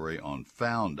great story on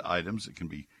found items that can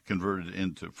be converted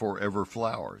into forever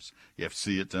flowers. You have to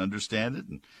see it to understand it,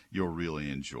 and you'll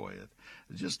really enjoy it.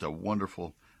 Just a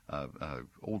wonderful,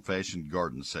 old-fashioned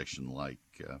garden section-like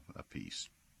a piece.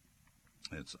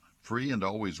 It's free and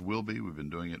always will be. We've been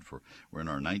doing it we're in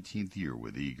our 19th year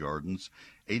with eGardens.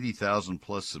 80,000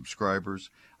 plus subscribers.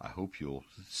 I hope you'll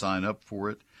sign up for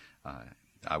it.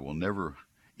 I will never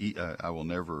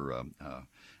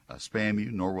spam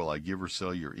you, nor will I give or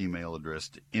sell your email address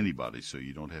to anybody, so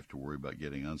you don't have to worry about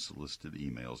getting unsolicited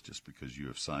emails just because you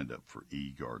have signed up for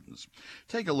eGardens.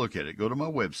 Take a look at it. Go to my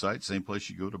website, same place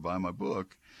you go to buy my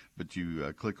book, but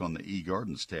you click on the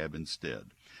eGardens tab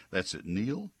instead. That's at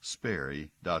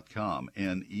neilsperry.com,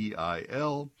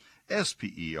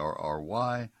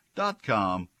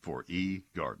 NeilSperry.com for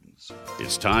eGardens.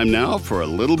 It's time now for a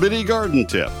little bitty garden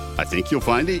tip. I think you'll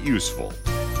find it useful.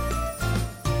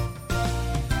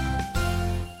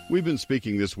 We've been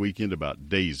speaking this weekend about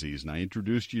daisies, and I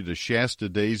introduced you to Shasta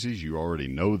daisies. You already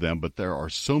know them, but there are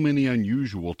so many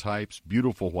unusual types,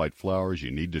 beautiful white flowers,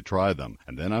 you need to try them.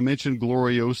 And then I mentioned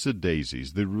Gloriosa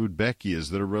daisies, the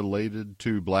rudbeckias that are related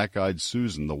to Black-Eyed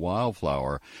Susan, the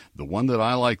wildflower. The one that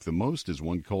I like the most is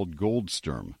one called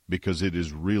Goldsturm, because it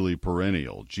is really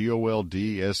perennial,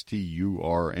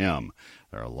 Goldsturm.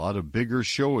 There are a lot of bigger,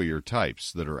 showier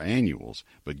types that are annuals,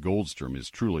 but Goldsturm is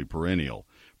truly perennial.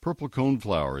 Purple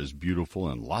coneflower is beautiful,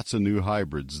 and lots of new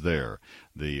hybrids there.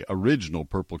 The original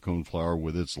purple coneflower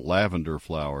with its lavender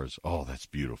flowers, oh, that's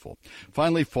beautiful.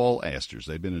 Finally, fall asters.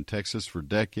 They've been in Texas for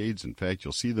decades. In fact,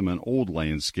 you'll see them in old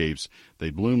landscapes. They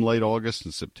bloom late August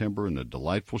and September in a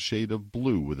delightful shade of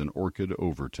blue with an orchid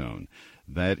overtone.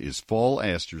 That is fall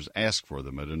asters. Ask for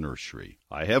them at a nursery.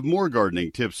 I have more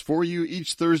gardening tips for you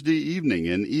each Thursday evening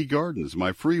in eGardens,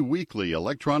 my free weekly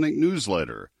electronic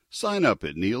newsletter. Sign up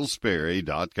at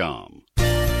neilsperry.com.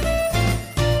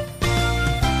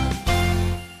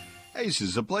 Ace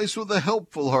is a place with the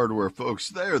helpful hardware, folks.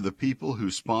 They're the people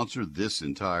who sponsor this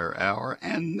entire hour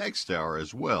and next hour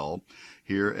as well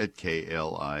here at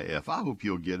KLIF. I hope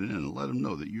you'll get in and let them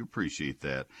know that you appreciate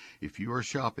that. If you are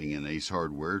shopping in Ace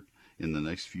Hardware in the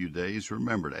next few days,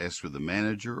 remember to ask for the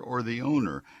manager or the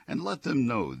owner and let them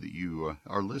know that you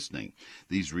are listening.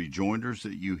 These rejoinders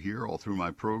that you hear all through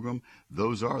my program,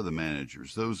 those are the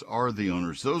managers, those are the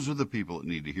owners, those are the people that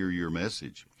need to hear your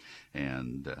message.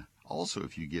 And also,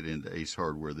 if you get into Ace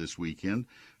Hardware this weekend,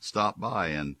 stop by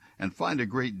and find a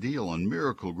great deal on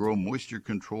Miracle Grow Moisture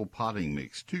Control Potting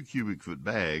Mix, 2 cubic foot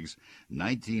bags,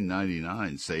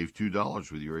 $19.99. Save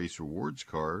 $2 with your Ace Rewards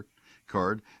card.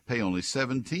 Pay only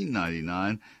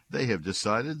 $17.99. They have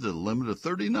decided that a limit of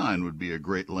 39 would be a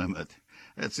great limit.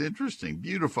 That's interesting.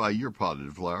 Beautify your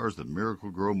potted flowers with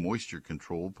Miracle Grow Moisture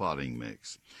Control Potting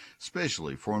Mix.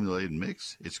 Specially formulated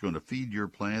mix, it's going to feed your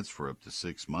plants for up to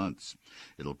 6 months.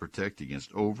 It'll protect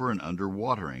against over and under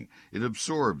watering. It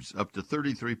absorbs up to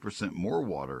 33% more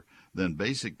water than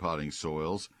basic potting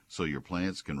soils, so your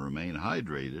plants can remain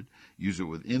hydrated. Use it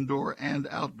with indoor and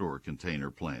outdoor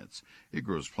container plants. It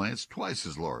grows plants twice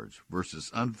as large versus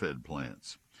unfed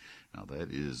plants. Now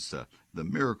that is the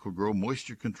Miracle Grow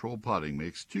Moisture Control Potting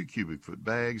Mix, 2 cubic foot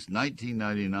bags,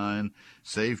 $19.99.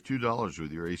 Save $2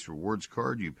 with your Ace Rewards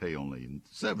card. You pay only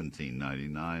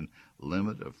 $17.99,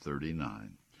 limit of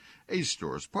 39. Ace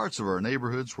Stores, parts of our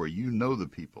neighborhoods where you know the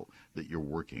people that you're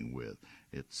working with.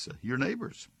 It's your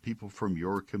neighbors, people from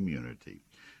your community.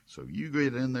 So you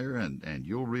get in there and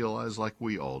you'll realize, like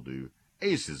we all do,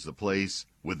 Ace is the place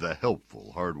with the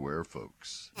helpful hardware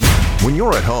folks. When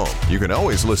you're at home, you can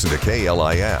always listen to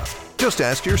KLIF. Just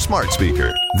ask your smart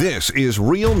speaker. This is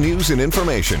Real News and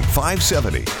Information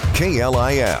 570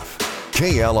 KLIF.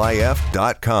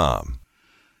 KLIF.com.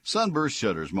 Sunburst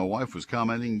shutters. My wife was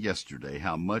commenting yesterday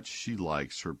how much she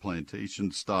likes her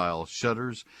plantation-style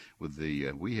shutters. With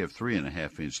the we have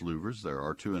 3.5-inch louvers. There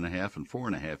are 2.5 and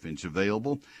 4.5-inch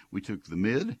available. We took the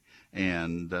mid,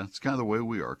 and it's kind of the way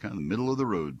we are, kind of the middle of the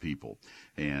road people.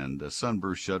 And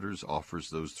Sunburst Shutters offers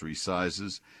those 3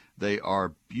 sizes. They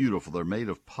are beautiful. They're made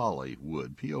of poly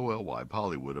wood, P-O-L-Y,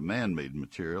 polywood, a man-made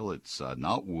material. It's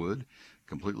not wood.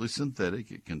 Completely synthetic.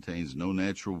 It contains no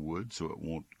natural wood, so it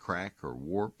won't crack or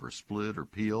warp or split or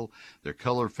peel. They're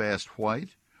color fast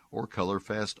white or color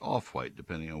fast off-white,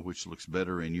 depending on which looks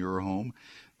better in your home.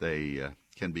 They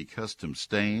can be custom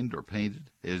stained or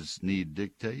painted as need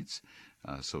dictates.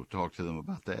 So talk to them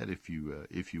about that if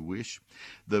you wish.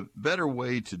 The better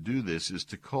way to do this is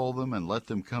to call them and let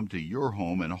them come to your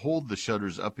home and hold the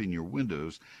shutters up in your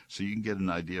windows so you can get an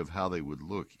idea of how they would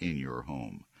look in your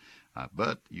home.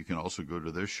 But you can also go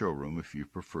to their showroom if you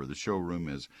prefer. The showroom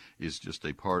is just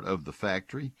a part of the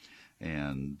factory,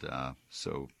 and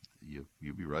so you'll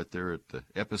be right there at the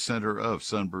epicenter of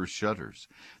Sunburst Shutters.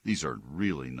 These are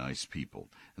really nice people,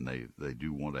 and they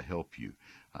do want to help you.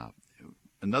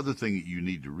 Another thing that you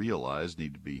need to realize,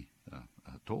 need to be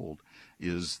told,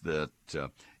 is that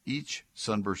each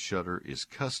Sunburst shutter is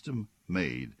custom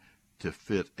made to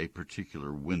fit a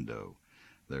particular window.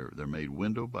 They're made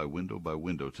window by window by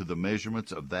window to the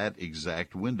measurements of that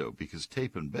exact window, because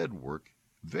tape and bed work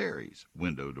varies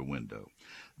window to window.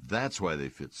 That's why they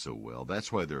fit so well. That's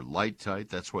why they're light tight.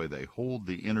 That's why they hold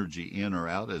the energy in or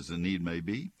out as the need may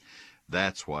be.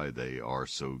 That's why they are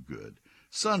so good.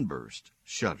 Sunburst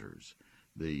Shutters.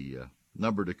 The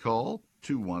number to call,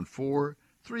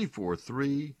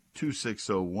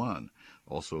 214-343-2601.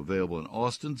 Also available in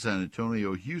Austin, San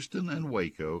Antonio, Houston, and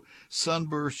Waco.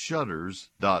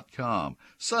 SunburstShutters.com.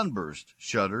 Sunburst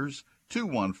Shutters,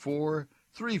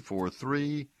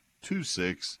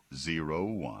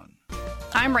 214-343-2601.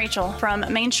 I'm Rachel from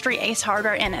Main Street Ace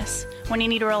Hardware Ennis. When you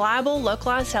need reliable,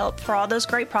 localized help for all those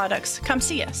great products, come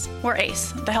see us. We're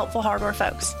Ace, the helpful hardware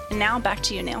folks. And now back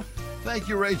to you, Neil. Thank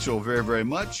you, Rachel, very, very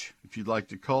much. If you'd like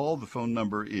to call, the phone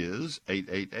number is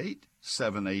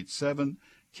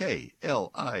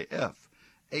 888-787-KLIF,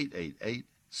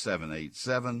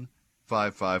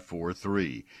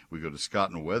 888-787-5543. We go to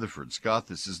Scott in Weatherford. Scott,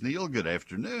 this is Neil. Good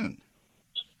afternoon.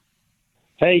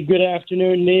 Hey, good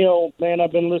afternoon, Neil. Man,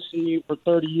 I've been listening to you for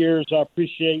 30 years. I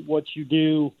appreciate what you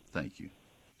do. Thank you.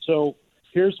 So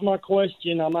here's my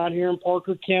question. I'm out here in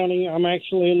Parker County. I'm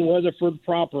actually in Weatherford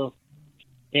proper,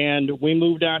 and we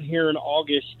moved out here in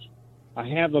August. I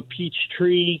have a peach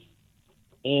tree,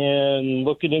 and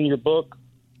looking in your book,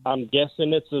 I'm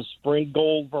guessing it's a spring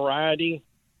gold variety,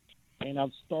 and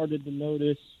I've started to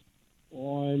notice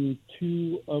on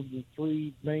 2 of the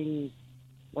 3 main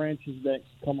branches that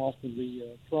come off of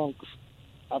the trunk,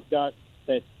 I've got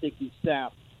that sticky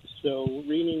sap. So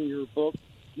reading your book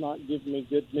is not giving me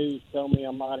good news. Tell me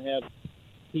I might have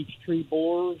peach tree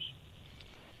borers.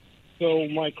 So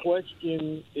my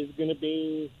question is going to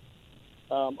be,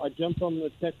 I jumped on the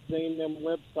Texas A&M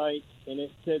website, and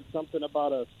it said something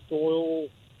about a soil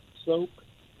soak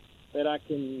that I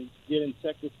can get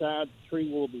insecticide. The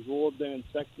tree will absorb the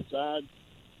insecticide.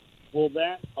 Will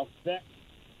that affect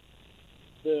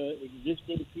the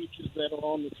existing peaches that are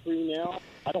on the tree now?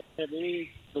 I don't have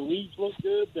any. The leaves look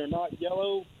good. They're not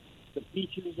yellow. The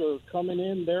peaches are coming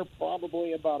in. They're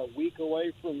probably about a week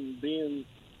away from being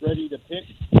ready to pick.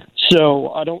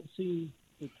 So I don't see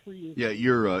the tree. Yeah,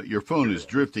 your phone is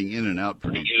drifting in and out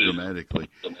pretty dramatically.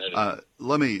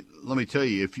 Let me tell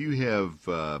you, if you have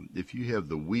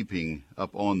the weeping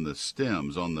up on the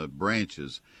stems, on the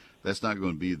branches, that's not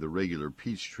going to be the regular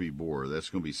peach tree borer.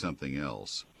 That's going to be something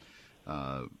else.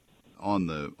 If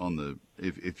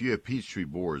you have peach tree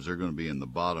borers, they're going to be in the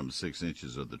bottom 6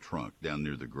 inches of the trunk, down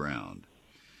near the ground.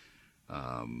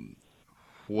 I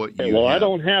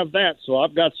don't have that, so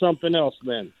I've got something else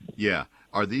then. Yeah.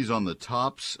 Are these on the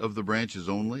tops of the branches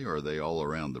only, or are they all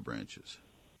around the branches?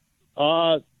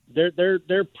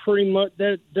 They're pretty much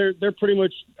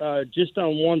just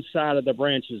on one side of the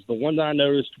branches. The ones I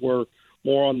noticed were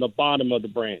more on the bottom of the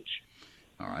branch.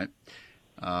 All right.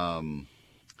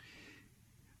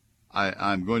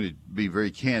 I'm going to be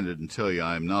very candid and tell you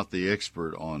I'm not the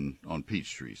expert on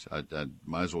peach trees. I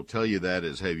might as well tell you that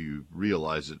as have you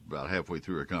realize it about halfway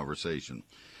through a conversation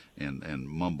and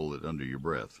mumble it under your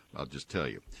breath. I'll just tell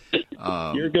you.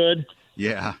 You're good.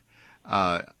 Yeah.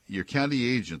 Your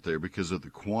county agent there, because of the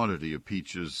quantity of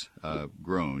peaches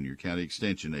grown, your county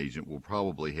extension agent will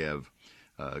probably have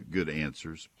good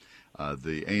answers.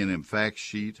 The A&M fact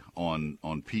sheet on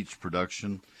peach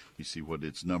production, you see what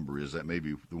its number is. That may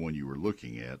be the one you were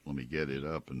looking at. Let me get it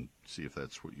up and see if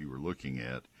that's what you were looking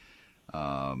at.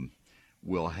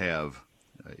 We'll have,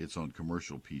 it's on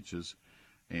commercial peaches,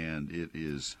 and it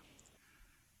is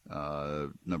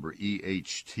number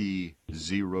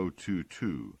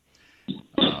EHT022.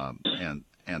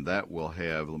 And that will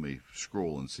have, let me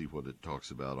scroll and see what it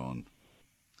talks about on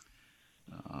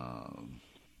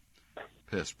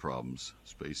pest problems,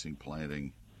 spacing,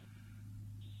 planting.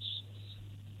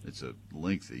 It's a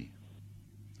lengthy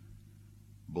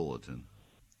bulletin.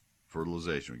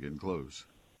 Fertilization, we're getting close.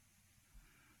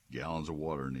 Gallons of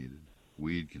water needed.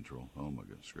 Weed control. Oh my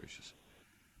goodness gracious.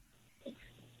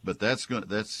 But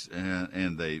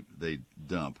and they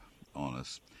dump on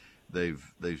us.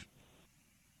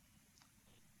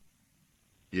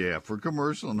 Yeah, for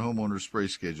commercial and homeowner spray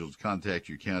schedules, contact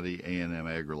your county A&M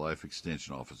AgriLife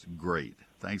Extension office. Great.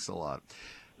 Thanks a lot.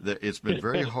 It's been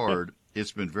very hard.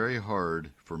 It's been very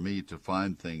hard for me to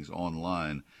find things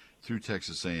online through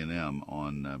Texas A&M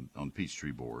on peach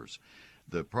tree borers.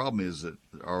 The problem is that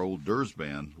our old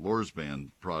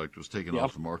Lorsban product was taken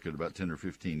off the market about 10 or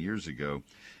 15 years ago,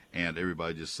 and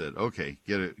everybody just said, okay,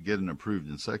 get an approved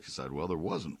insecticide. Well, there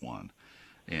wasn't one.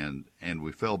 And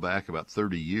we fell back about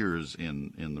 30 years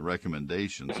in the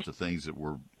recommendations to things that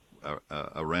were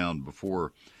around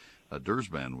before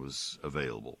Dursban was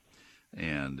available.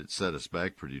 And it set us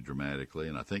back pretty dramatically,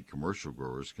 and I think commercial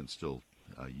growers can still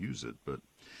use it. But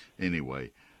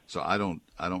anyway, so I don't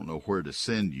know where to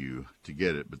send you to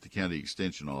get it, but the county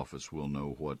extension office will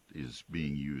know what is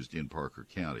being used in Parker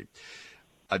County.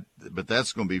 But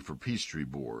that's going to be for peach tree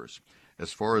borers.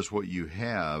 As far as what you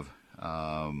have,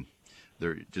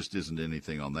 there just isn't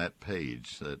anything on that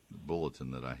page, that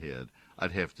bulletin that I had.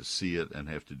 I'd have to see it and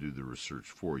have to do the research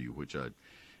for you, which I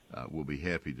will be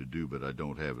happy to do, but I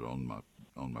don't have it on my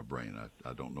brain.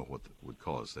 I don't know what would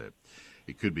cause that.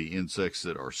 It could be insects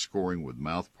that are scoring with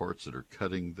mouth parts that are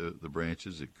cutting the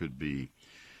branches. It could be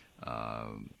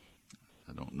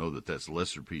know that that's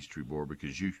lesser peach tree borer,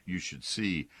 because you should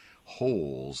see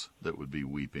holes that would be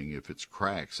weeping. If it's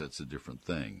cracks, that's a different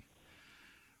thing.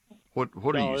 What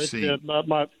are you seeing?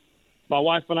 My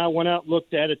wife and I went out and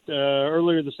looked at it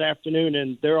earlier this afternoon,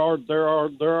 and there are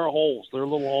holes. There are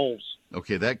little holes.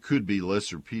 Okay, that could be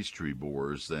lesser peach tree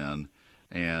borers then,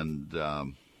 and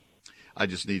I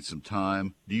just need some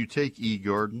time. Do you take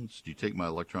eGardens? Do you take my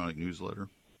electronic newsletter?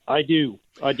 I do.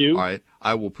 All right,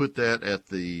 I will put that at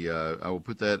the. I will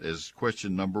put that as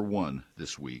question number 1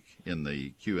 this week in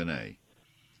the Q&A.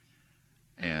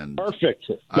 And perfect,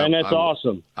 man. That's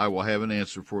awesome. I will have an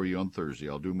answer for you on Thursday.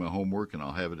 I'll do my homework and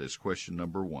I'll have it as question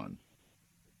number 1.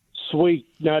 Sweet.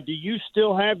 Now, do you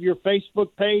still have your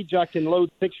Facebook page I can load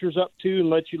pictures up to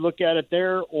and let you look at it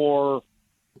there, or?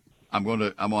 I'm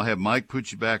gonna have Mike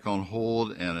put you back on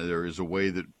hold, and there is a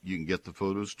way that you can get the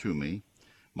photos to me.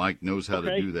 Mike knows how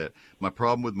to do that. My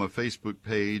problem with my Facebook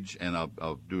page, and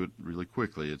I'll do it really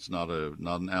quickly. It's not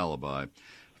an alibi.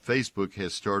 Facebook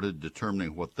has started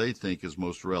determining what they think is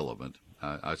most relevant.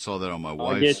 I saw that on my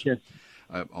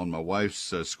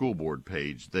wife's school board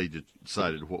page. They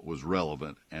decided what was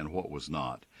relevant and what was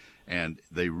not, and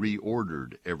they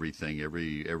reordered everything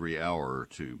every hour or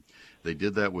two. They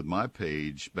did that with my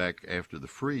page back after the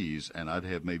freeze, and I'd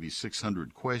have maybe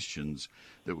 600 questions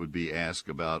that would be asked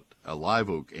about a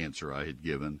live oak answer I had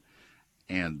given.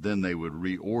 And then they would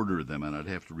reorder them, and I'd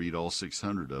have to read all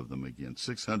 600 of them again.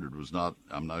 600 was not,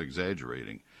 I'm not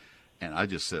exaggerating. And I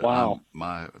just said, wow.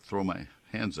 Throw my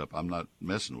hands up. I'm not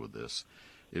messing with this.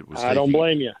 I don't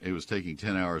blame you. It was taking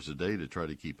 10 hours a day to try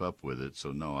to keep up with it.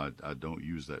 So, no, I don't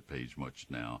use that page much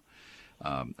now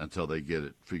until they get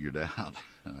it figured out.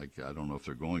 I don't know if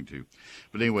they're going to.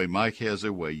 But anyway, Mike has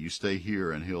a way. You stay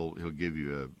here, and he'll give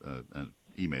you an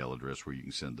email address where you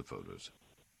can send the photos.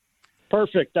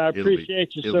 Perfect. I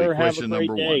appreciate you, sir. Have a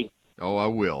great day. 1. Oh, I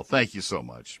will. Thank you so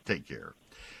much. Take care.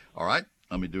 All right.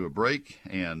 Let me do a break.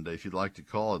 And if you'd like to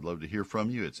call, I'd love to hear from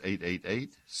you. It's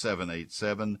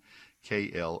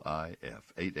 888-787-KLIF.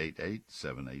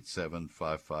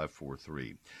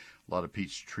 888-787-5543. A lot of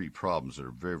peach tree problems that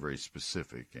are very, very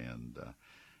specific. And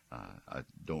I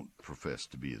don't profess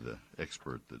to be the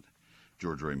expert that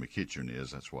George Ray McKitchen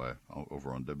is. That's why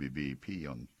over on WBEP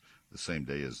on the same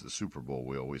day as the Super Bowl,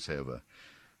 we always have a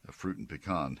fruit and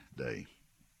pecan day.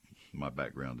 My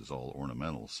background is all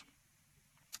ornamentals,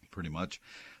 pretty much.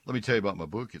 Let me tell you about my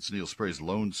book. It's Neil Sperry's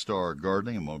Lone Star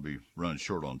Gardening. I'm going to be running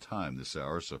short on time this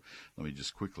hour, so let me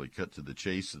just quickly cut to the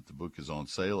chase that the book is on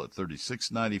sale at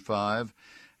 $36.95,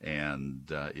 and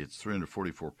it's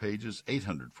 344 pages,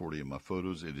 840 of my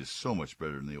photos. It is so much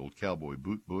better than the old cowboy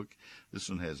boot book. This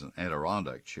one has an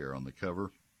Adirondack chair on the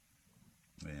cover,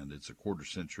 and it's a quarter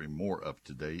century more up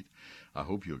to date. I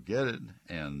hope you'll get it,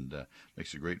 and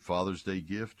makes a great Father's Day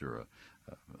gift or a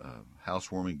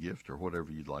housewarming gift or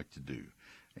whatever you'd like to do.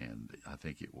 And I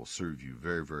think it will serve you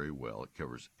very, very well. It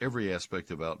covers every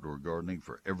aspect of outdoor gardening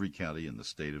for every county in the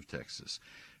state of Texas.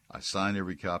 I sign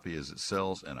every copy as it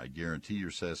sells, and I guarantee your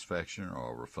satisfaction, or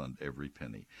I'll refund every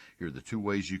penny. Here are the 2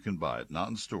 ways you can buy it. Not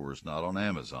in stores, not on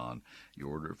Amazon. You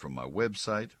order it from my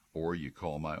website, or you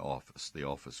call my office. The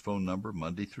office phone number,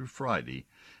 Monday through Friday,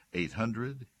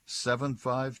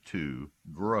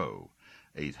 800-752-GROW.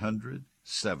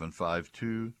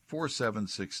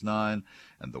 800-752-4769.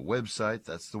 And the website,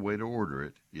 that's the way to order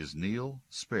it, is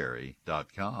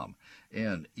neilsperry.com.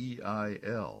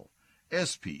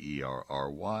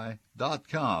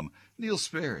 NeilSperry.com. Neil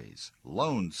Sperry's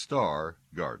Lone Star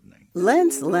Gardening.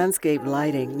 Lentz Landscape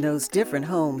Lighting knows different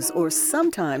homes, or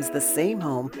sometimes the same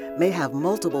home, may have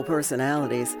multiple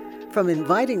personalities. From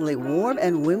invitingly warm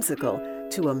and whimsical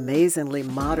to amazingly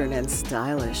modern and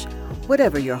stylish.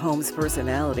 Whatever your home's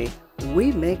personality,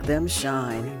 we make them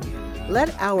shine.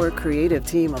 Let our creative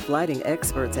team of lighting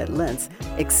experts at Lentz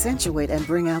accentuate and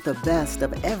bring out the best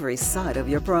of every side of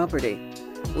your property.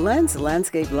 Lentz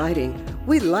Landscape Lighting,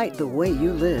 we light the way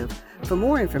you live. For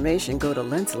more information, go to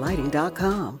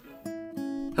lentzlighting.com.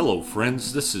 Hello,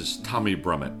 friends. This is Tommy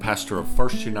Brummett, pastor of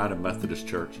First United Methodist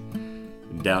Church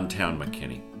in downtown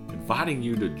McKinney, inviting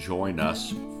you to join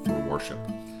us for worship.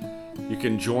 You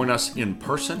can join us in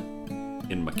person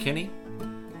in McKinney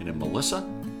and in Melissa,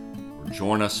 or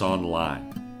join us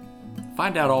online.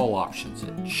 Find out all options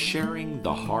at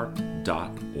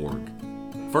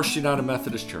sharingtheheart.org. First United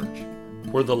Methodist Church,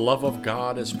 where the love of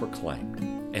God is proclaimed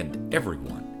and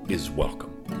everyone is welcome.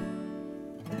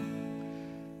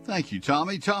 Thank you,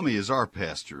 Tommy. Tommy is our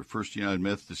pastor of First United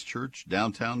Methodist Church,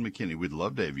 downtown McKinney. We'd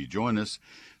love to have you join us.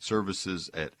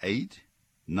 Services at 8,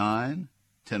 9,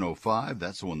 10:05.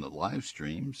 That's the one that live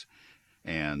streams.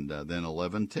 And then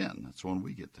 11:10. That's the one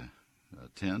we get to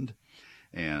attend.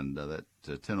 And that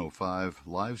 10:05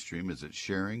 live stream is at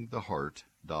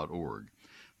sharingtheheart.org.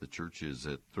 The church is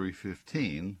at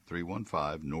 315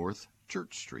 North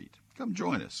Church Street. Come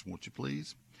join us, won't you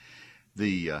please?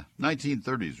 The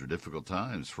 1930s were difficult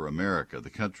times for America. The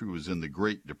country was in the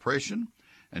Great Depression,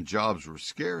 and jobs were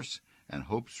scarce, and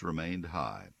hopes remained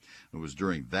high. It was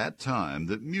during that time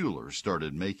that Mueller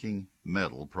started making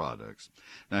metal products.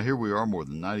 Now, here we are more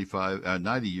than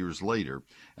 90 years later,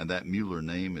 and that Mueller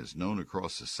name is known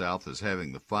across the South as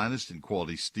having the finest in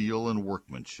quality steel and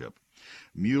workmanship.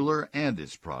 Mueller and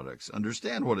its products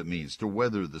understand what it means to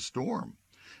weather the storm.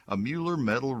 A Mueller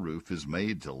metal roof is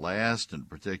made to last and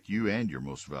protect you and your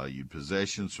most valued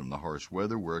possessions from the harsh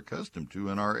weather we're accustomed to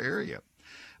in our area.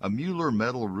 A Mueller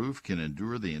metal roof can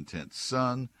endure the intense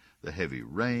sun, the heavy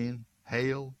rain,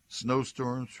 hail,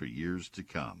 snowstorms for years to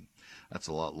come. That's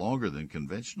a lot longer than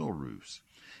conventional roofs.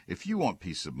 If you want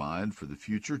peace of mind for the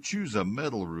future, choose a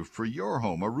metal roof for your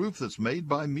home, a roof that's made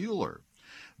by Mueller.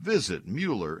 Visit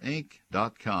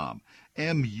MuellerInc.com,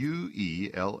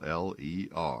 MUELLER,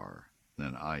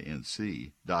 then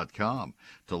INC.com,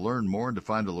 to learn more and to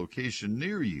find a location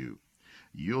near you.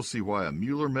 You'll see why a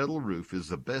Mueller metal roof is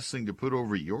the best thing to put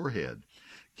over your head.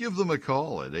 Give them a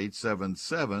call at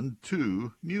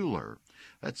 877-2-MUELLER.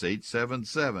 That's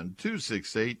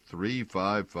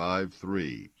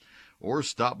 877-268-3553. Or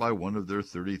stop by one of their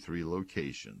 33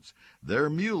 locations. They're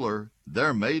Mueller,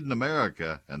 they're made in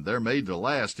America, and they're made to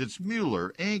last. It's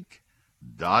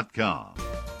MuellerInc.com.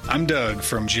 I'm Doug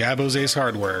from Jabo's Ace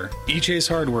Hardware. Each Ace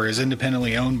Hardware is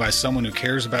independently owned by someone who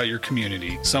cares about your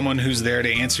community, someone who's there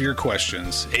to answer your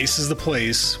questions. Ace is the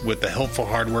place with the helpful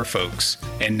hardware folks.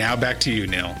 And now back to you,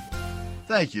 Neil.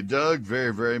 Thank you, Doug,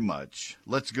 very, very much.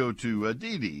 Let's go to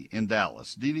Dee Dee in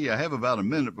Dallas. Dee Dee, I have about a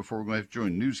minute before we're going to have to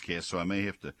join newscast, so I may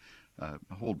have to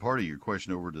hold part of your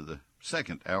question over to the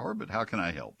second hour, but how can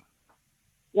I help?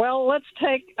 Well, let's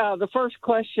take the first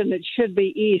question. It should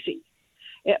be easy.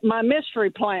 My mystery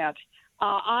plant,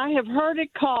 I have heard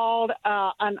it called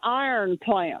an iron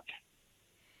plant.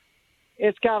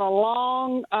 It's got a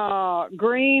long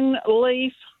green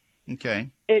leaf. Okay.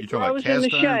 It grows in the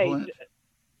shade.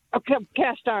 A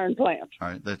cast iron plant. All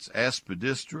right. That's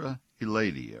Aspidistra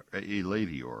elatior.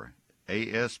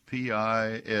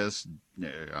 ASPIS.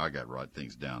 I got to write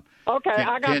things down. Okay,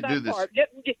 I got that part.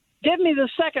 Give me the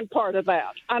second part of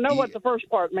that. I know what the first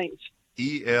part means.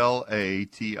 ELATIOR.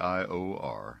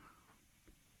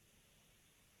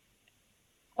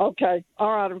 Okay.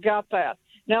 All right, I've got that.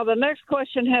 Now, the next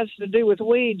question has to do with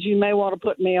weeds. You may want to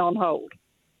put me on hold.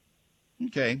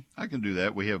 Okay, I can do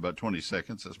that. We have about 20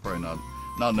 seconds. That's probably not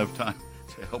enough time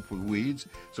to help with weeds,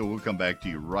 so we'll come back to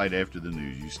you right after the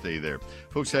news. You stay there.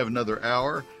 Folks, have another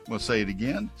hour. We'll say it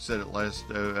again. Said it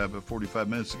about 45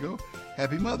 minutes ago.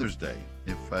 Happy Mother's Day,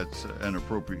 if that's an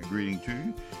appropriate greeting to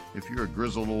you. If you're a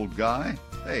grizzled old guy,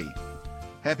 hey,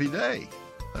 happy day.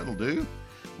 That'll do.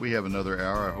 We have another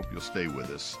hour. I hope you'll stay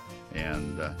with us.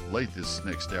 And late this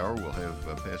next hour, we'll have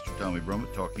Pastor Tommy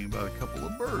Brummett talking about a couple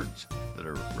of birds that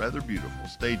are rather beautiful.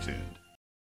 Stay tuned.